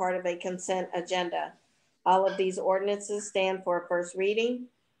D are part of a consent agenda. All of these ordinances stand for a first reading.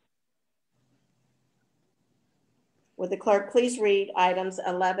 Would the clerk please read items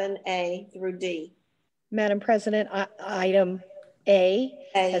 11A through D? Madam President, item A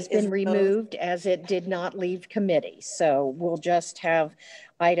has been removed as it did not leave committee. So we'll just have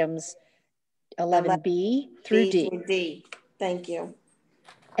items 11B through D. Thank you.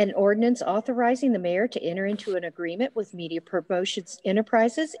 An ordinance authorizing the mayor to enter into an agreement with Media Promotions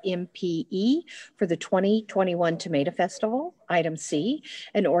Enterprises, MPE, for the 2021 Tomato Festival. Item C,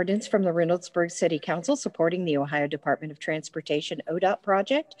 an ordinance from the Reynoldsburg City Council supporting the Ohio Department of Transportation ODOT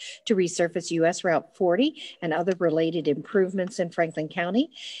project to resurface US Route 40 and other related improvements in Franklin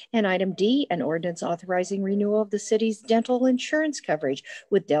County. And item D, an ordinance authorizing renewal of the city's dental insurance coverage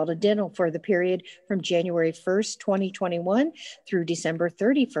with Delta Dental for the period from January 1st, 2021 through December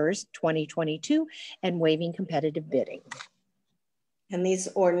 31st, 2022, and waiving competitive bidding. And these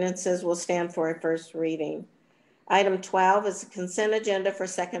ordinances will stand for a first reading. Item 12 is a consent agenda for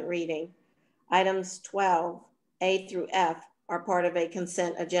second reading. Items 12A through F are part of a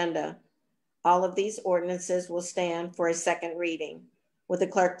consent agenda. All of these ordinances will stand for a second reading. Would the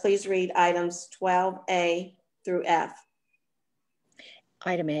clerk please read items 12A through F?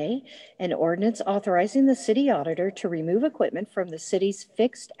 Item A, an ordinance authorizing the city auditor to remove equipment from the city's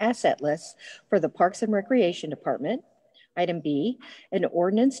fixed asset list for the Parks and Recreation Department. Item B, an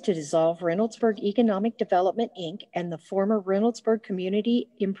ordinance to dissolve Reynoldsburg Economic Development, Inc. and the former Reynoldsburg Community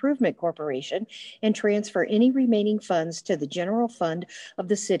Improvement Corporation and transfer any remaining funds to the general fund of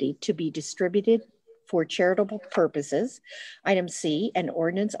the city to be distributed for charitable purposes. Item C, an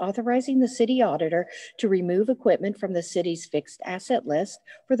ordinance authorizing the city auditor to remove equipment from the city's fixed asset list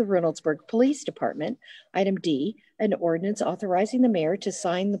for the Reynoldsburg Police Department. Item D, an ordinance authorizing the mayor to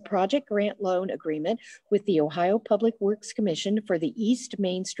sign the project grant loan agreement with the Ohio Public Works Commission for the East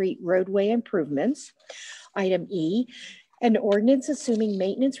Main Street roadway improvements. Item E, an ordinance assuming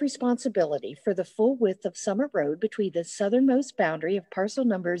maintenance responsibility for the full width of Summit Road between the southernmost boundary of parcel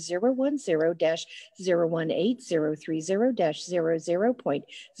number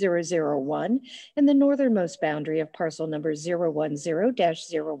 010-018-030-00.001 and the northernmost boundary of parcel number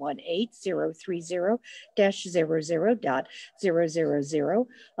 010-018-030-00.000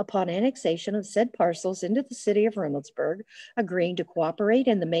 upon annexation of said parcels into the city of Reynoldsburg, agreeing to cooperate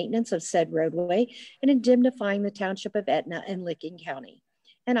in the maintenance of said roadway and indemnifying the township of Etna and Licking County.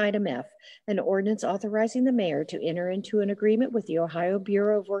 And item F, an ordinance authorizing the mayor to enter into an agreement with the Ohio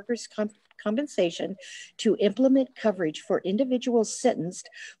Bureau of Workers' Compensation to implement coverage for individuals sentenced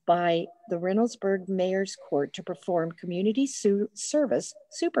by the Reynoldsburg Mayor's Court to perform community service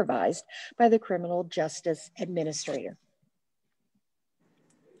supervised by the Criminal Justice Administrator.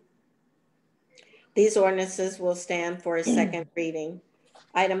 These ordinances will stand for a second reading.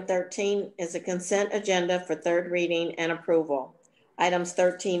 Item 13 is a consent agenda for third reading and approval. Items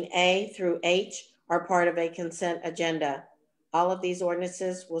 13A through H are part of a consent agenda. All of these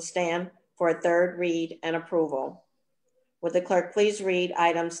ordinances will stand for a third read and approval. Would the clerk please read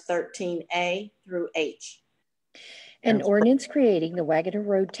items 13A through H? An ordinance creating the Waggoner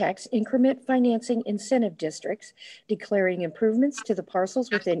Road Tax Increment Financing Incentive Districts, declaring improvements to the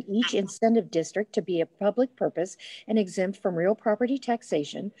parcels within each incentive district to be a public purpose and exempt from real property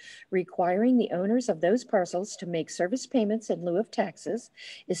taxation, requiring the owners of those parcels to make service payments in lieu of taxes,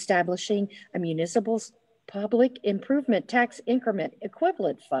 establishing a municipal public improvement tax increment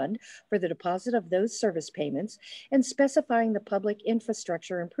equivalent fund for the deposit of those service payments, and specifying the public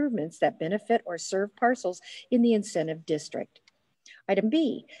infrastructure improvements that benefit or serve parcels in the incentive district. Item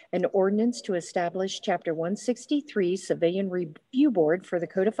B, an ordinance to establish Chapter 163 Civilian Review Board for the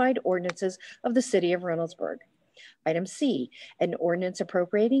codified ordinances of the City of Reynoldsburg. Item C, an ordinance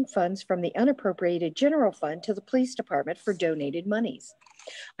appropriating funds from the unappropriated general fund to the police department for donated monies.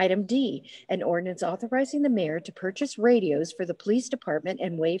 Item D, an ordinance authorizing the mayor to purchase radios for the police department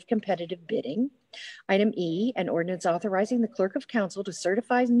and waive competitive bidding. Item E, an ordinance authorizing the clerk of council to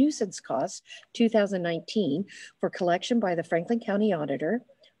certify nuisance costs 2019 for collection by the Franklin County Auditor.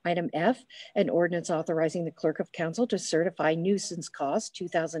 Item F, an ordinance authorizing the clerk of council to certify nuisance costs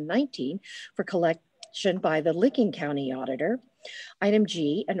 2019 for collection by the Licking County Auditor. Item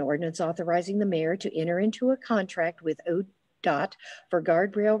G, an ordinance authorizing the mayor to enter into a contract with ODOT for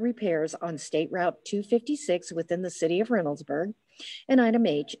guardrail repairs on State Route 256 within the city of Reynoldsburg. And item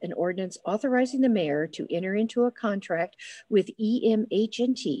H, an ordinance authorizing the mayor to enter into a contract with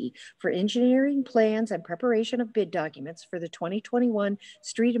EMH&T for engineering plans and preparation of bid documents for the 2021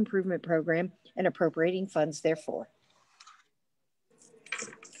 street improvement program and appropriating funds therefor.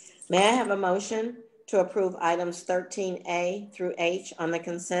 May I have a motion to approve items 13A through H on the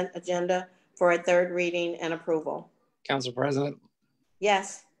consent agenda for a third reading and approval? Council President?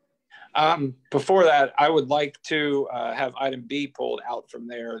 Yes. Before that, I would like to have item B pulled out from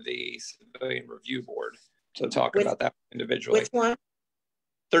there, the Civilian Review Board, to talk about that individually. Which one?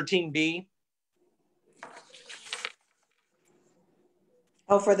 13B.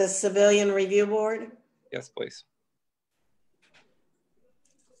 Oh, for the Civilian Review Board? Yes, please.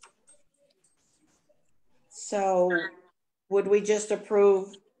 So would we just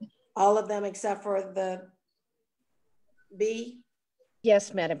approve all of them except for the B?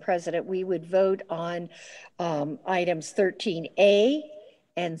 Yes, Madam President, we would vote on items 13A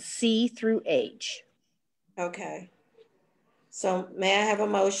and C through H. Okay. So may I have a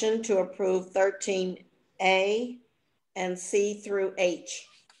motion to approve 13A and C through H,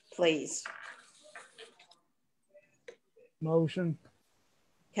 please? Motion.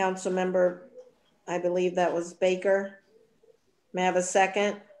 Councilmember, I believe that was Baker. May I have a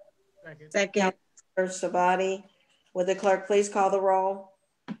second? Second. Councilmember Savati. Would the clerk please call the roll?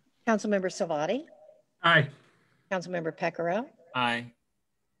 Councilmember Savati? Aye. Councilmember Pecoro? Aye.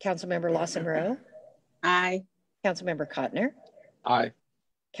 Councilmember Lawson Rowe? Aye. Councilmember Cotner? Aye.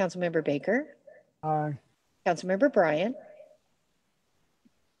 Councilmember Baker? Aye. Councilmember Bryant?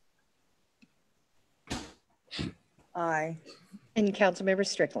 Aye. And Councilmember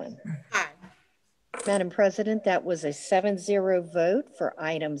Strickland? Aye. Madam President, that was a 7-0 vote for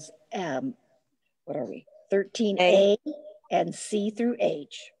items, what are we, 13A and C through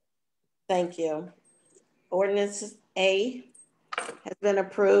H. Thank you. Ordinance A has been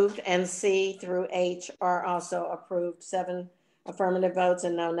approved and C through H are also approved. 7 affirmative votes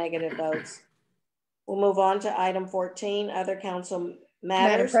and no negative votes. We'll move on to item 14, other council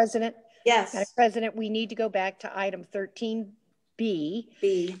matters. Madam President? Yes. Madam President, we need to go back to item 13B.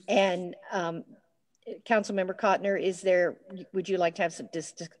 B. And Councilmember Cotner, would you like to have some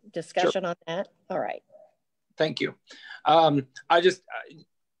discussion on that? All right. Thank you. I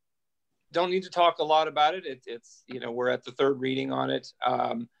don't need to talk a lot about it. It's we're at the third reading on it,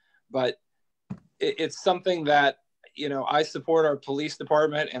 but it's something that I support our police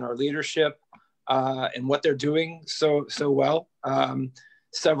department and our leadership and what they're doing so well.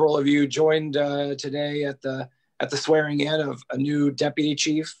 Several of you joined today at the swearing in of a new deputy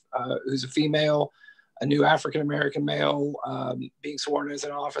chief who's a female, a new African-American male being sworn as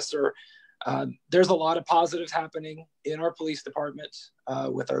an officer. There's a lot of positives happening in our police department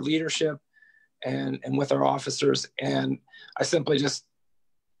with our leadership and with our officers. And I simply just,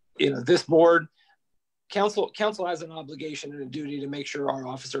 this board, council has an obligation and a duty to make sure our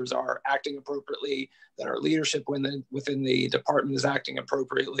officers are acting appropriately, that our leadership within the department is acting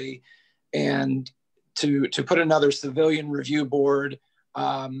appropriately, and to put another civilian review board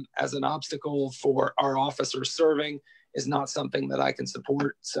as an obstacle for our officers serving is not something that I can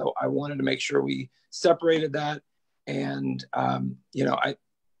support. So I wanted to make sure we separated that. And,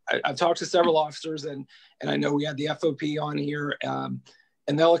 I've talked to several officers and I know we had the FOP on here and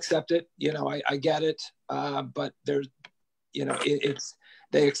they'll accept it. I get it. But there's,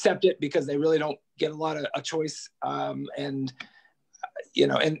 they accept it because they really don't get a lot of a choice. And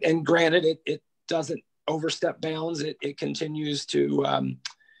granted, it doesn't overstep bounds. It continues to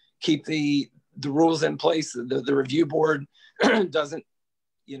keep the rules in place. The review board doesn't,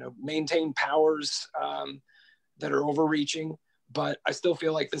 maintain powers that are overreaching, but I still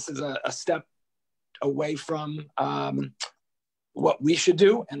feel like this is a step away from what we should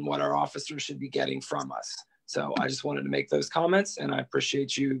do and what our officers should be getting from us. So I just wanted to make those comments, and I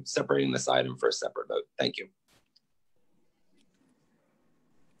appreciate you separating this item for a separate vote. Thank you.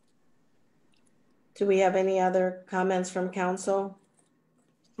 Do we have any other comments from council?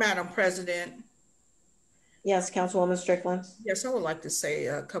 Madam President. Yes, Councilwoman Strickland. Yes, I would like to say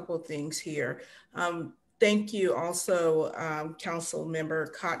a couple of things here. Thank you also, Council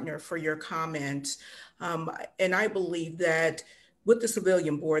Member Cotner, for your comments. And I believe that with the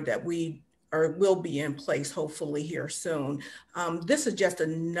civilian board that will be in place hopefully here soon, this is just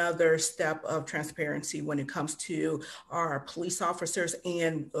another step of transparency when it comes to our police officers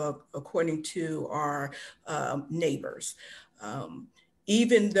and according to our neighbors.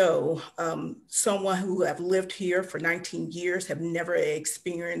 Even though someone who have lived here for 19 years have never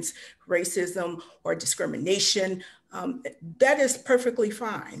experienced racism or discrimination, that is perfectly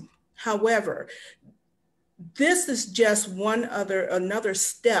fine. However, this is just another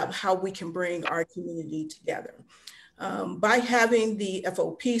step how we can bring our community together. By having the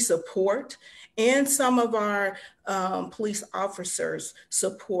FOP support and some of our police officers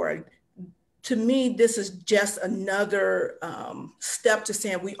support, to me, this is just another step to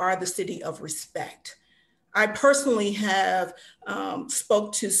saying we are the city of respect. I personally have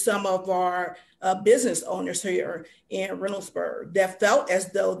spoke to some of our business owners here in Reynoldsburg that felt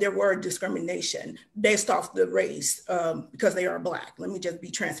as though there were discrimination based off the race because they are Black. Let me just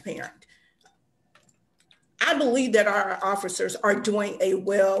be transparent. I believe that our officers are doing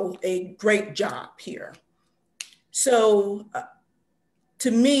a great job here. So to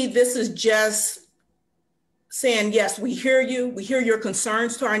me, this is just saying, yes, we hear you. We hear your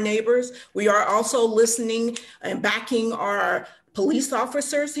concerns to our neighbors. We are also listening and backing our police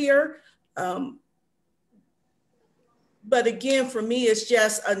officers here. But again, for me, it's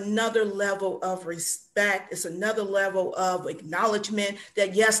just another level of respect. It's another level of acknowledgement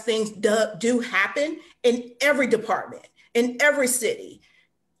that yes, things do happen in every department, in every city.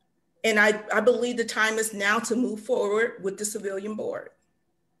 And I believe the time is now to move forward with the civilian board.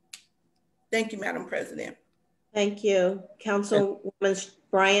 Thank you, Madam President. Thank you. Councilwoman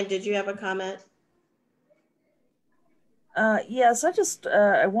Bryant, did you have a comment? Yes,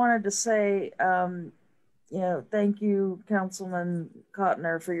 I wanted to say, thank you, Councilman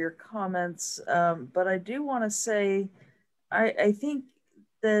Cotner, for your comments. But I do want to say, I think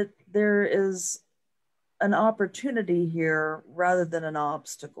that there is an opportunity here rather than an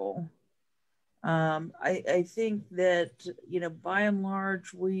obstacle. I think that, by and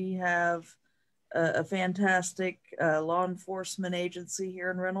large, we have a fantastic law enforcement agency here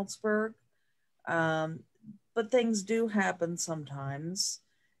in Reynoldsburg. But things do happen sometimes.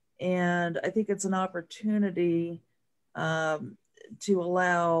 And I think it's an opportunity to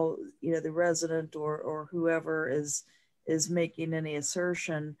allow, the resident or whoever is making any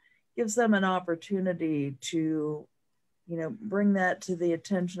assertion, gives them an opportunity to, bring that to the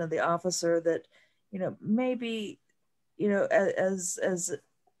attention of the officer that, maybe,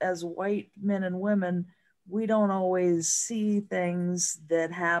 as white men and women, we don't always see things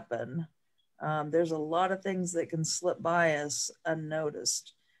that happen. There's a lot of things that can slip by us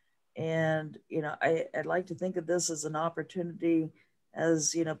unnoticed. And, I'd like to think of this as an opportunity,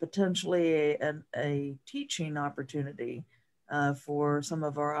 as, potentially a teaching opportunity for some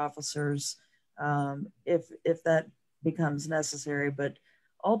of our officers, if that becomes necessary. But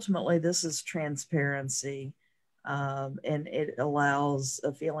ultimately, this is transparency. And it allows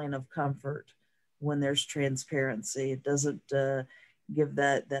a feeling of comfort when there's transparency. It doesn't give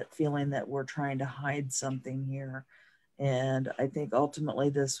that feeling that we're trying to hide something here. And I think ultimately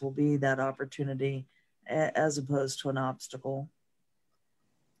this will be that opportunity as opposed to an obstacle.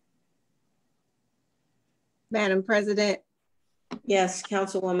 Madam President. Yes,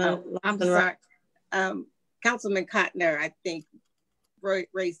 Councilwoman. I'm sorry. Councilman Cotner, I think,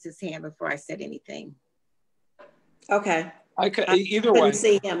 raised his hand before I said anything. Okay. Either way. I couldn't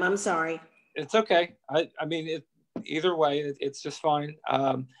see him. I'm sorry. It's okay. I mean, either way, it's just fine.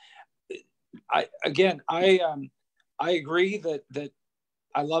 I agree that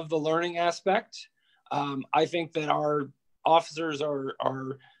I love the learning aspect. I think that our officers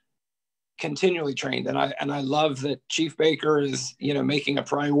are continually trained, and I love that Chief Baker is making a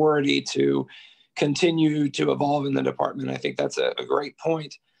priority to continue to evolve in the department. I think that's a great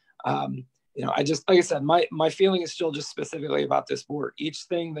point. you know, I just, like I said, my feeling is still just specifically about this board. Each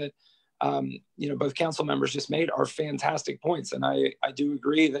thing that, you know, both council members just made are fantastic points. And I do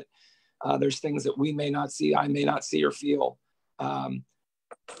agree that there's things that we may not see, I may not see or feel.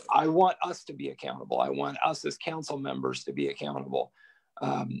 I want us to be accountable. I want us as council members to be accountable.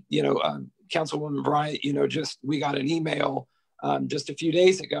 You know, Councilwoman Bryant, you know, we got an email just a few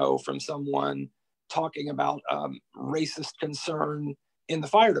days ago from someone talking about racist concern in the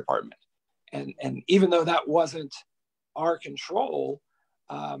fire department. And even though that wasn't our control,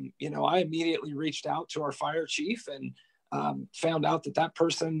 you know, I immediately reached out to our fire chief and found out that that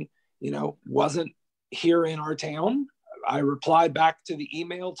person, you know, wasn't here in our town. I replied back to the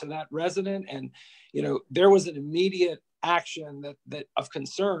email to that resident, and, you know, there was an immediate action that of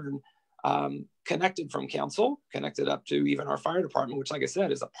concern connected from council, connected up to even our fire department, which, like I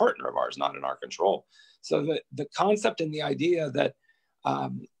said, is a partner of ours, not in our control. So the concept and the idea that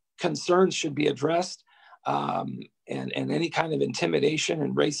concerns should be addressed and any kind of intimidation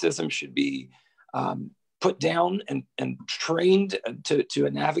and racism should be put down and trained to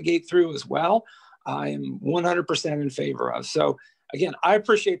navigate through as well, I am 100% in favor of. So again, I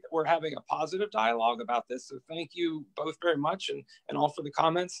appreciate that we're having a positive dialogue about this. So thank you both very much and all for the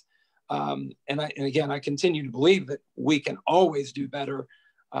comments. And again, I continue to believe that we can always do better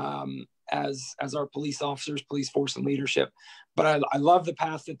as our police officers, police force, and leadership. But I love the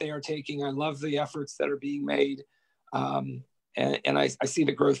path that they are taking. I love the efforts that are being made. And I see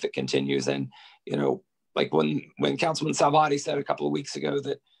the growth that continues. And, you know, like when Councilman Salvati said a couple of weeks ago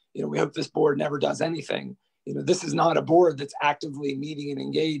that, you know, we hope this board never does anything. You know, this is not a board that's actively meeting and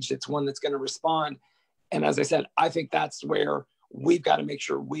engaged. It's one that's going to respond. And as I said, I think that's where we've got to make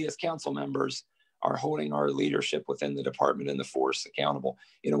sure we as council members are holding our leadership within the department and the force accountable.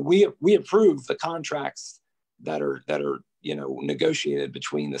 You know, we approve the contracts that are you know, negotiated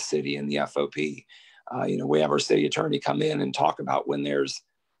between the city and the FOP. You know, we have our city attorney come in and talk about when there's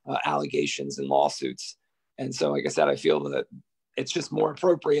allegations and lawsuits. And so, like I said, I feel that it's just more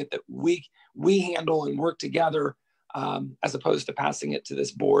appropriate that we handle and work together as opposed to passing it to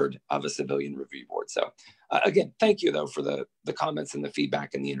this board of a civilian review board. So again, thank you though for the comments and the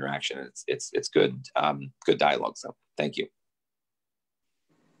feedback and the interaction. It's good, good dialogue. So thank you.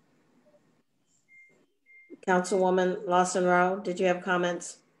 Councilwoman Lawson Rowe, did you have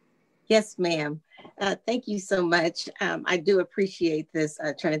comments? Yes, ma'am. Thank you so much. I do appreciate this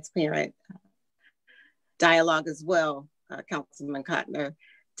transparent dialogue as well, Councilman Cotner.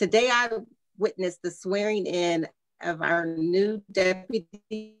 Today I witnessed the swearing in of our new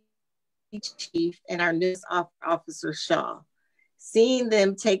deputy chief and our newest officer, Shaw. Seeing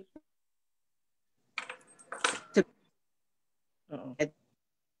them take to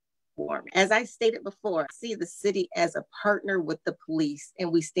as I stated before, I see the city as a partner with the police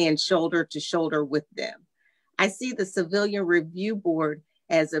and we stand shoulder to shoulder with them. I see the Civilian Review Board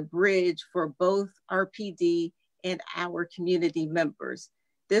as a bridge for both RPD and our community members.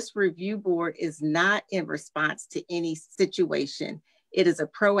 This review board is not in response to any situation. It is a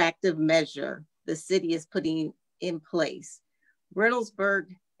proactive measure the city is putting in place.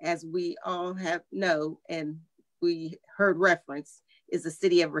 Reynoldsburg, as we all know and we heard reference, is a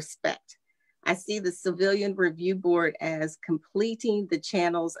city of respect. I see the Civilian Review Board as completing the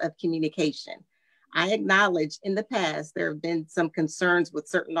channels of communication. I acknowledge in the past there have been some concerns with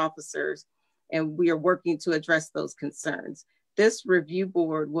certain officers and we are working to address those concerns. This review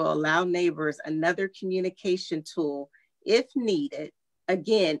board will allow neighbors another communication tool if needed,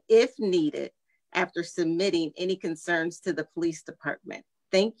 again, if needed, after submitting any concerns to the police department.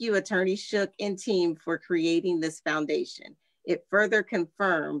 Thank you, Attorney Shook and team for creating this foundation. It further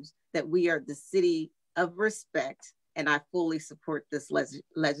confirms that we are the city of respect and I fully support this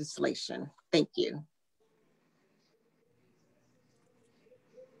legislation. Thank you.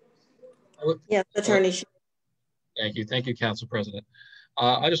 Yes, Attorney Shook. Thank you, Council President.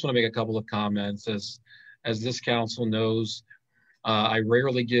 I just want to make a couple of comments. As this council knows, I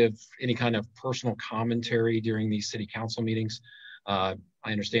rarely give any kind of personal commentary during these city council meetings. I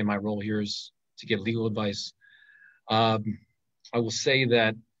understand my role here is to give legal advice. I will say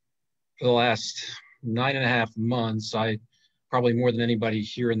that for the last 9.5 months, I probably more than anybody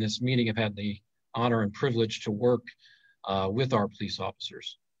here in this meeting have had the honor and privilege to work with our police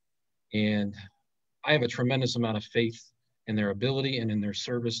officers. And I have a tremendous amount of faith in their ability and in their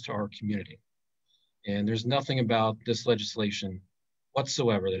service to our community. And there's nothing about this legislation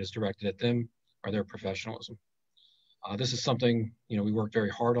whatsoever that is directed at them or their professionalism. This is something, you know, we worked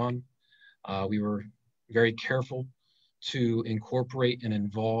very hard on. We were very careful to incorporate and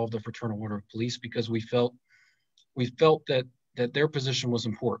involve the Fraternal Order of Police because we felt that that their position was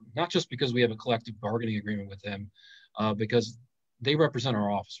important, not just because we have a collective bargaining agreement with them, because they represent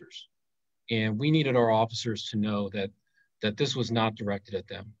our officers. And we needed our officers to know that this was not directed at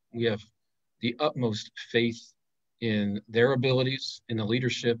them. We have the utmost faith in their abilities, in the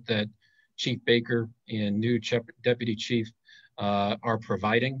leadership that Chief Baker and new Deputy Chief are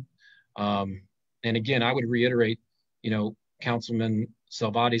providing. And again, I would reiterate, Councilman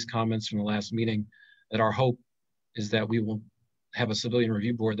Salvati's comments from the last meeting, that our hope is that we will have a civilian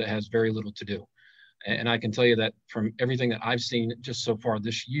review board that has very little to do. And I can tell you that from everything that I've seen just so far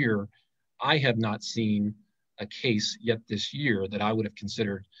this year, I have not seen a case yet this year that I would have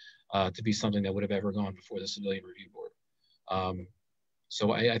considered to be something that would have ever gone before the Civilian Review Board.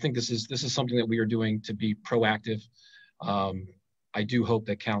 So I think this is something that we are doing to be proactive. I do hope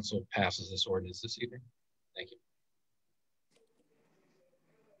that council passes this ordinance this evening. Thank you.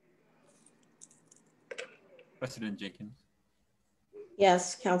 President Jenkins.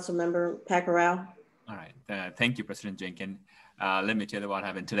 Yes, Councilmember Pacquiao. All right. Thank you, President Jenkins. Let me tell you what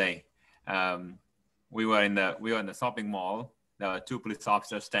happened today. We were in the shopping mall. There were two police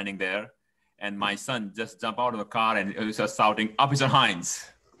officers standing there, and my son just jumped out of the car and he was just shouting, "Officer Hines."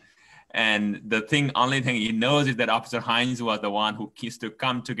 And the only thing he knows is that Officer Hines was the one who used to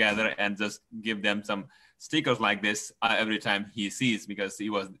come together and just give them some stickers like this every time he sees, because he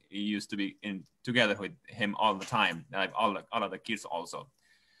used to be together with him all the time, like all of the kids also.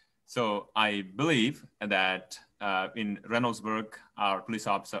 So I believe that in Reynoldsburg, our police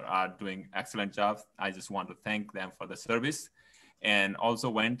officers are doing excellent job. I just want to thank them for the service, and also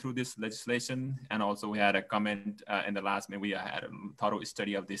went through this legislation. And also we had a comment in the last meeting. We had a thorough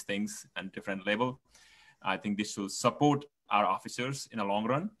study of these things on different level. I think this will support our officers in the long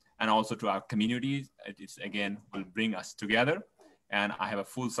run, and also to our communities. It again will bring us together. And I have a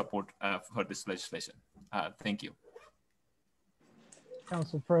full support for this legislation. Thank you.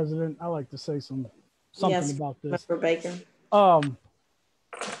 Council President, I'd like to say something about this. Member Baker.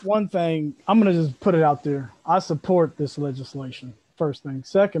 One thing, I'm going to just put it out there. I support this legislation, first thing.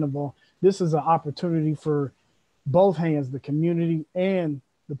 Second of all, this is an opportunity for both hands, the community and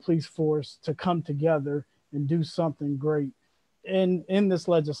the police force, to come together and do something great. And in this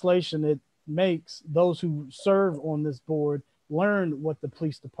legislation, it makes those who serve on this board learn what the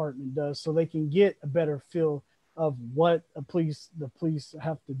police department does, so they can get a better feel of what the police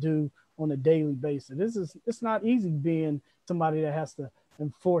have to do on a daily basis. It's not easy being somebody that has to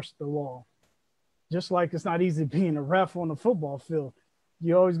enforce the law. Just like it's not easy being a ref on a football field.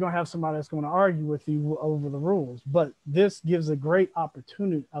 You're always going to have somebody that's going to argue with you over the rules. But this gives a great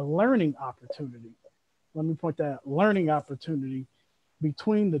opportunity, a learning opportunity. Let me point that out, learning opportunity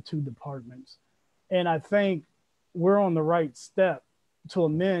between the two departments. And I think we're on the right step to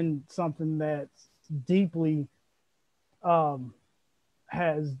amend something that's deeply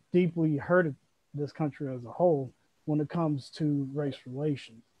has deeply hurted this country as a whole when it comes to race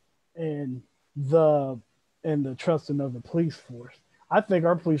relations and the trusting of the police force. I think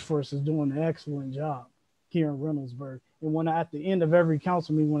our police force is doing an excellent job here in Reynoldsburg. And when at the end of every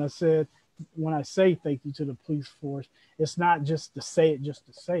council meeting, when I say thank you to the police force, it's not just to say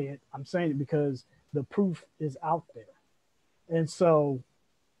it. I'm saying it because the proof is out there. And so,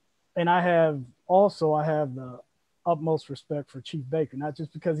 and I have the utmost respect for Chief Baker, not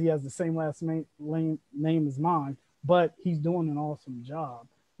just because he has the same last name as mine, but he's doing an awesome job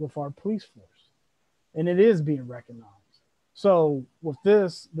with our police force. And it is being recognized. So with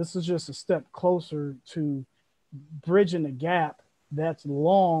this is just a step closer to bridging the gap that's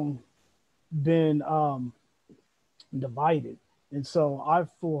long been divided. And so I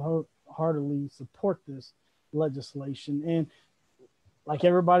full-heartedly support this legislation. And like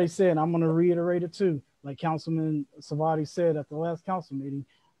everybody said, I'm going to reiterate it too. Like Councilman Savati said at the last council meeting,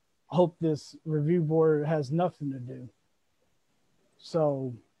 I hope this review board has nothing to do.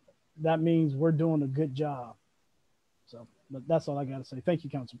 So that means we're doing a good job. So, but that's all I got to say. Thank you,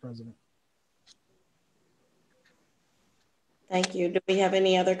 Council President. Thank you. Do we have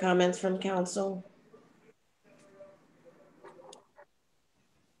any other comments from council?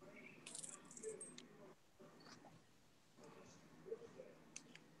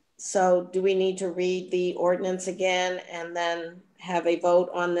 So do we need to read the ordinance again and then have a vote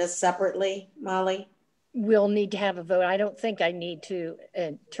on this separately, Molly? We'll need to have a vote. I don't think I need to,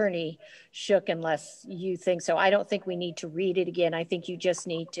 Attorney Shook, unless you think so. I don't think we need to read it again. I think you just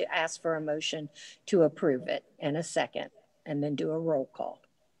need to ask for a motion to approve it and a second, and then do a roll call.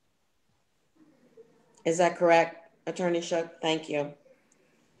 Is that correct, Attorney Shook? Thank you.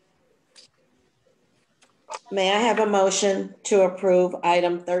 May I have a motion to approve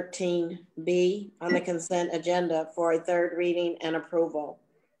item 13B on the consent agenda for a third reading and approval?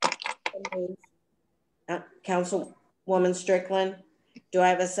 Councilwoman Strickland, do I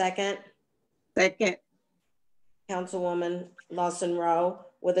have a second? Second. Councilwoman Lawson Rowe,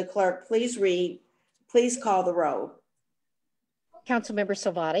 will the clerk please call the roll? Councilmember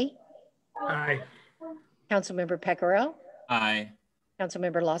Salvati. Aye. Councilmember Pecoriel. Aye.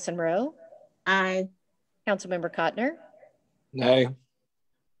 Councilmember Lawson Rowe. Aye. Councilmember Cotner. Nay.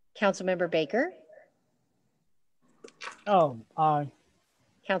 Councilmember Baker. Oh, aye.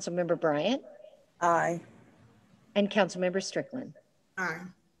 Councilmember Bryant. Aye. And Councilmember Strickland. Aye.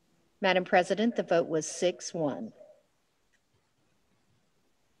 Madam President, the vote was 6-1.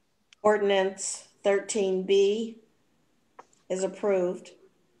 Ordinance 13B is approved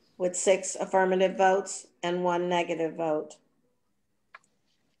with 6 affirmative votes and 1 negative vote.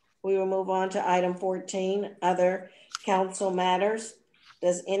 We will move on to item 14, other council matters.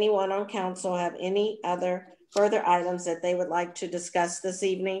 Does anyone on council have any other further items that they would like to discuss this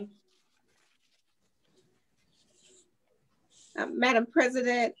evening? Madam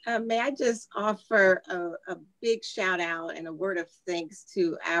President, may I just offer a big shout out and a word of thanks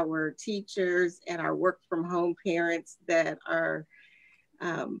to our teachers and our work from home parents that are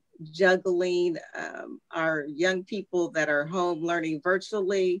juggling our young people that are home learning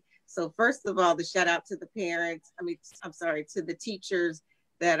virtually. So first of all, the shout out to the parents, to the teachers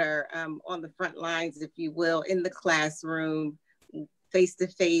that are on the front lines, if you will, in the classroom, face to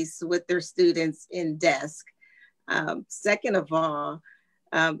face with their students in desk. Second of all,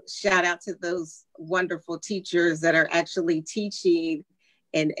 shout out to those wonderful teachers that are actually teaching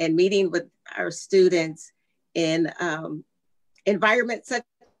and meeting with our students in environments such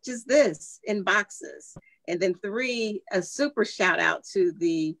as this, in boxes. And then 3, a super shout out to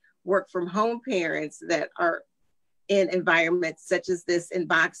the work from home parents that are in environments such as this, in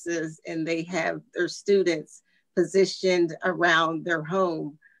boxes, and they have their students positioned around their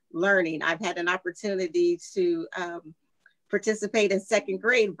home learning. I've had an opportunity to participate in 2nd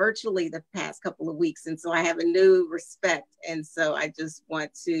grade virtually the past couple of weeks. And so I have a new respect. And so I just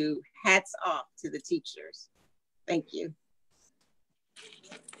want to hats off to the teachers. Thank you.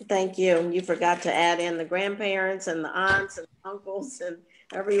 Thank you. You forgot to add in the grandparents and the aunts and uncles and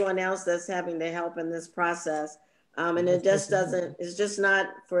everyone else that's having to help in this process. And it just doesn't, it's just not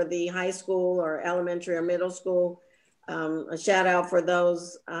for the high school or elementary or middle school. A shout out for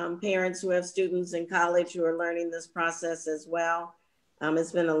those parents who have students in college who are learning this process as well.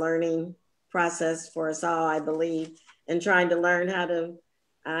 It's been a learning process for us all, I believe, and trying to learn how to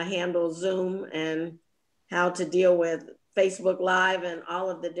handle Zoom and how to deal with Facebook Live and all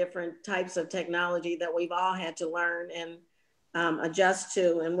of the different types of technology that we've all had to learn and adjust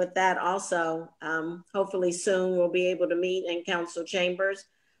to. And with that also, hopefully soon we'll be able to meet in council chambers.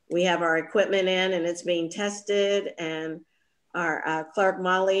 We have our equipment in and it's being tested, and our clerk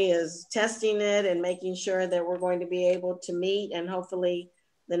Molly is testing it and making sure that we're going to be able to meet. And hopefully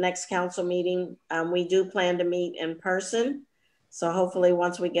the next council meeting, we do plan to meet in person. So hopefully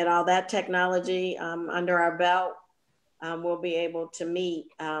once we get all that technology under our belt, we'll be able to meet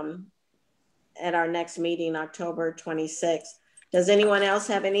at our next meeting, October 26th. Does anyone else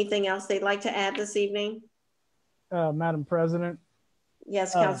have anything else they'd like to add this evening? Madam President.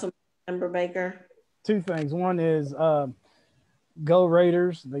 Yes, Councilmember Baker. 2 things. One is go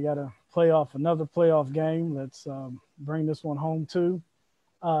Raiders. They got to play off another playoff game. Let's bring this one home too.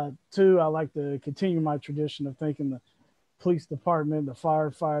 2, I like to continue my tradition of thanking the police department, the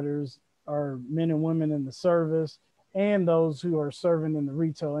firefighters, our men and women in the service, and those who are serving in the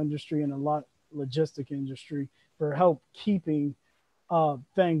retail industry and the logistic industry for help keeping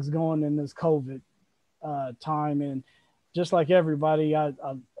things going in this COVID time. And just like everybody, I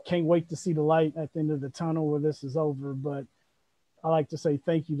can't wait to see the light at the end of the tunnel where this is over. But I like to say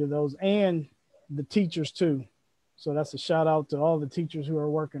thank you to those and the teachers too. So that's a shout out to all the teachers who are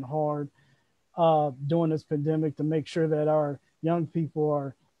working hard during this pandemic to make sure that our young people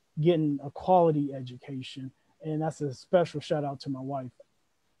are getting a quality education. And that's a special shout out to my wife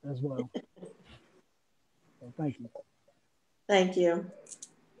as well. So thank you. Thank you.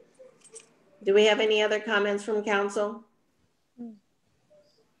 Do we have any other comments from council?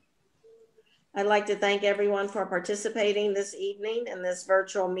 I'd like to thank everyone for participating this evening in this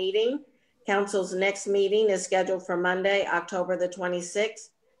virtual meeting. Council's next meeting is scheduled for Monday, October the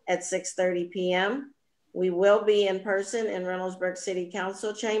 26th at 6:30 p.m. We will be in person in Reynoldsburg City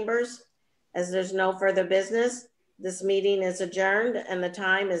Council chambers. As there's no further business, this meeting is adjourned and the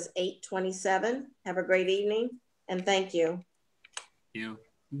time is 8:27. Have a great evening and thank you. Thank you.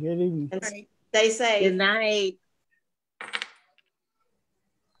 Good evening. Stay safe. Good night.